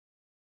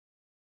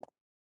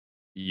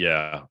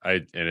 Yeah,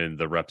 and in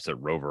the reps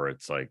at Rover,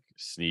 it's like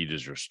Snead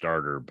is your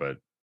starter, but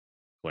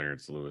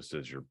Clarence Lewis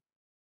is your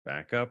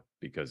backup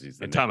because he's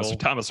the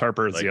Thomas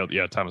Harper is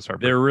Thomas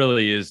Harper. There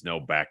really is no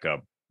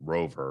backup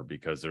Rover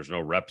because there's no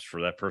reps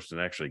for that person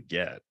to actually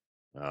get.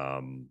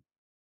 When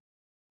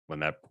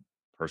that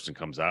person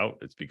comes out,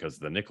 it's because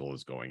the nickel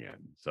is going in.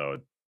 So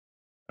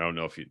I don't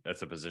know if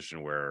that's a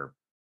position where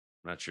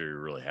I'm not sure you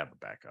really have a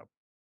backup.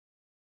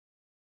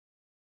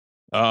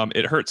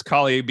 It hurts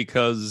Colley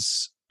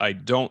because I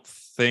don't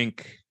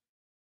think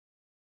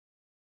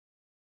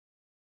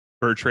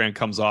Bertrand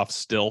comes off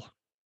still,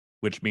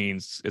 which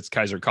means it's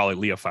Kaiser Kali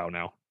Leofau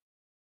now.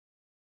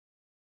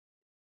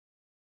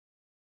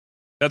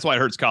 That's why it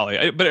hurts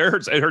Kali, but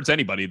it hurts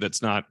anybody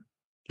that's not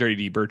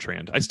JD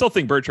Bertrand. I still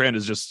think Bertrand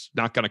is just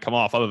not going to come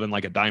off other than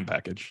like a dime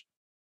package.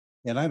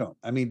 And I don't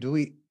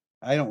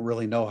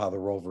really know how the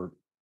Rover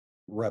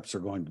reps are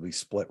going to be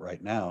split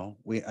right now.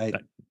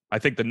 I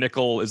think the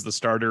nickel is the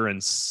starter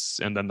and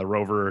then the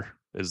Rover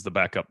is the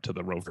backup to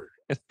the Rover.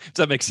 Does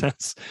that make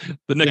sense?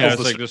 The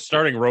nickel's the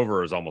starting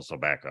Rover is almost a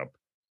backup.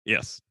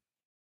 Yes.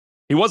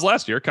 He was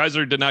last year.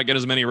 Kaiser did not get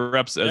as many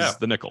reps as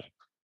the nickel.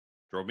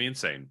 Drove me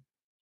insane.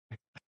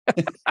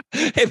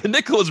 Hey, the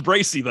nickel is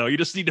Bracey, though. You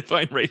just need to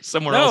find Race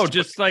somewhere else. No,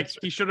 just like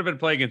he should have been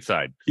playing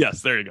inside.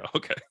 Yes, there you go.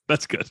 Okay,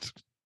 that's good.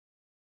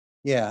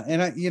 Yeah,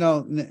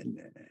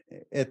 and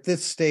at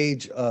this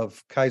stage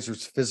of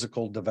Kaiser's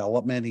physical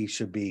development, he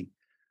should be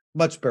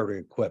much better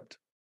equipped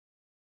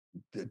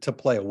to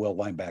play a will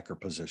linebacker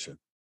position.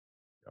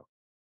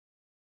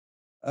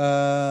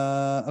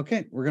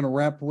 Okay, we're going to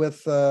wrap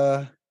with,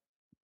 how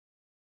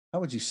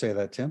would you say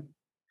that, Tim?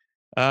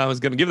 I was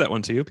going to give that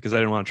one to you because I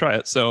didn't want to try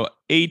it. So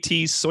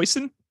A.T.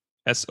 Soisson,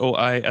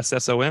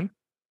 Soisson.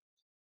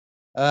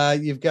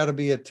 You've got to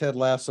be a Ted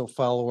Lasso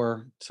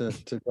follower to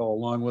go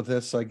along with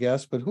this, I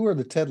guess. But who are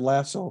the Ted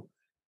Lasso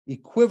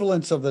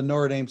equivalents of the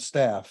Notre Dame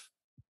staff?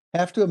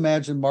 Have to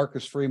imagine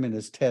Marcus Freeman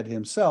is Ted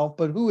himself,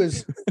 but who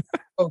is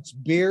Coach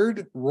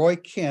Beard, Roy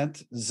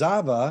Kent,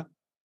 Zava,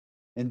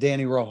 and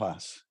Danny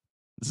Rojas?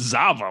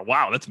 Zava.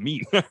 Wow, that's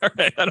mean. All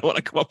right, I don't want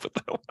to come up with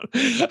that one.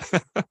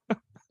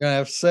 I'm going to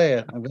have to say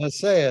it. I'm going to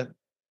say it.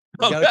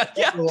 I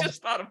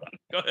just thought about it.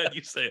 Go ahead,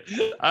 you say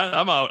it.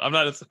 I'm out. I'm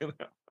not saying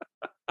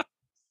that.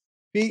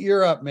 Pete,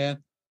 you're up,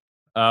 man.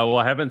 Well,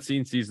 I haven't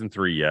seen season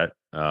 3 yet.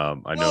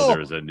 I know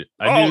there's a.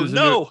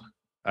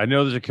 I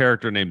know there's a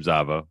character named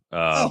Zava,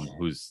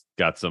 who's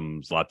got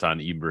some Zlatan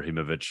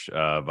Ibrahimovic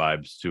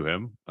vibes to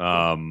him.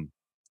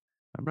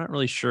 I'm not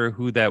really sure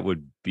who that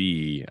would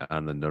be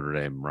on the Notre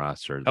Dame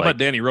roster. How about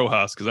Danny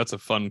Rojas? Because that's a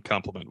fun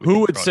compliment. Who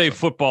would say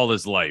football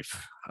is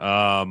life?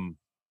 Chauncey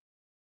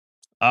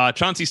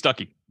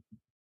Stuckey.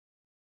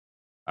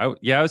 I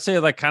would say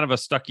like kind of a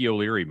Stuckey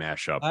O'Leary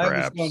mashup. Perhaps. I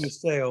was going to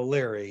say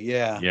O'Leary.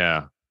 Yeah.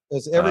 Yeah.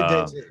 Because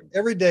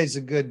every day's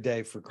a good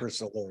day for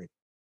Chris O'Leary.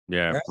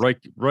 Yeah. Right?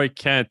 Roy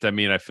Kent. I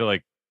mean, I feel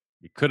like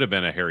it could have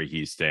been a Harry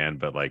He stand,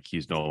 but like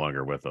he's no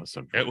longer with us.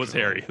 It was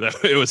Harry.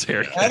 It was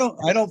Harry. I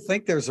don't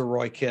think there's a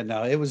Roy Kent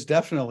now. It was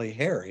definitely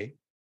Harry.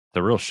 It's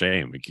a real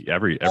shame.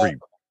 Every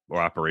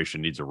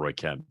operation needs a Roy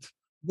Kent.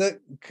 The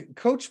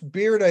Coach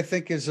Beard, I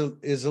think, is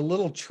a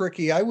little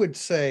tricky. I would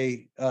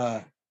say,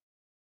 I'd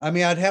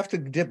have to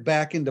dip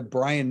back into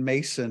Brian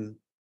Mason.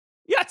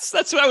 Yes,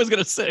 that's what I was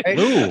going to say.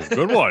 Ooh,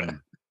 good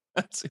one.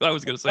 That's what I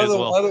was going to say as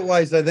well.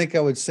 Otherwise, I think I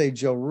would say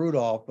Joe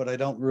Rudolph, but I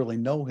don't really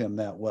know him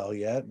that well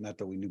yet. Not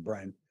that we knew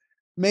Brian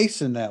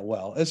Mason that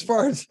well. As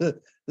far as the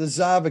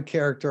Zava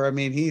character, I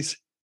mean, he's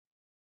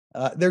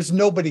there's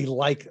nobody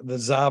like the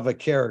Zava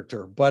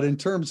character, but in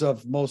terms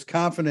of most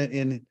confident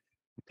in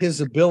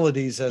his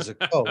abilities as a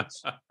coach,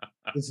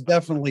 it's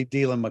definitely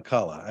Dylan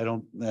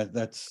McCullough.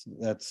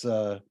 That's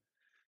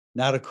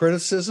not a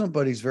criticism,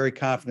 but he's very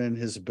confident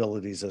in his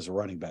abilities as a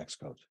running backs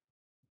coach.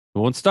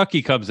 When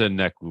Stuckey comes in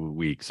next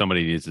week,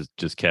 somebody needs to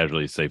just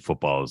casually say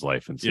football is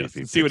life and see if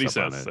see what he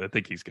says. I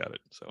think he's got it.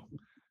 So,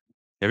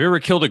 have you ever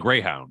killed a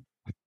greyhound?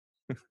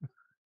 All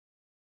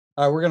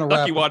right, we're gonna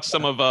wrap. Stuckey watched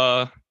some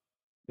of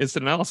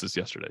Instant Analysis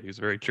yesterday. He was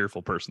a very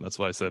cheerful person. That's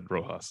why I said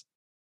Rojas.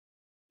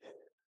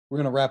 We're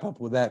gonna wrap up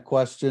with that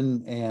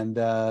question and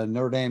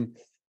Notre Dame.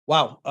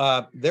 Wow,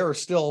 there are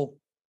still.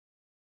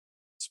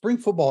 Spring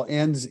football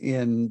ends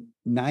in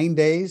 9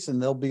 days, and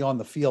they'll be on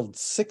the field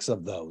 6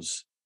 of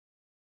those.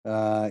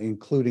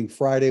 Including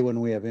Friday when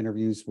we have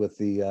interviews with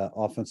the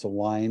offensive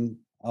lineman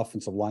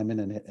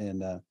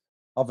and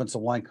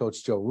offensive line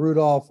coach Joe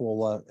Rudolph.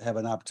 We'll have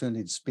an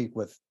opportunity to speak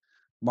with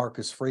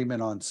Marcus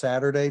Freeman on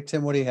Saturday.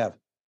 Tim, what do you have?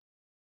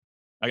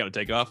 I got to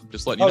take off.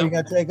 Just letting you know. You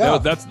got to take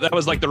off. That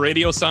was like the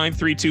radio sign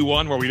 3, 2,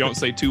 1, where we don't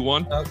say 2,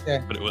 1.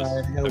 Okay. But it was.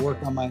 I got to work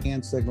on my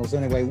hand signals.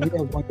 Anyway, we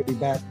are going to be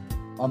back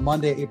on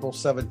Monday, April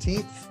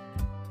 17th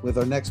with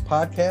our next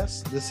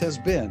podcast. This has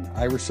been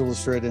Irish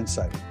Illustrated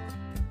Insight.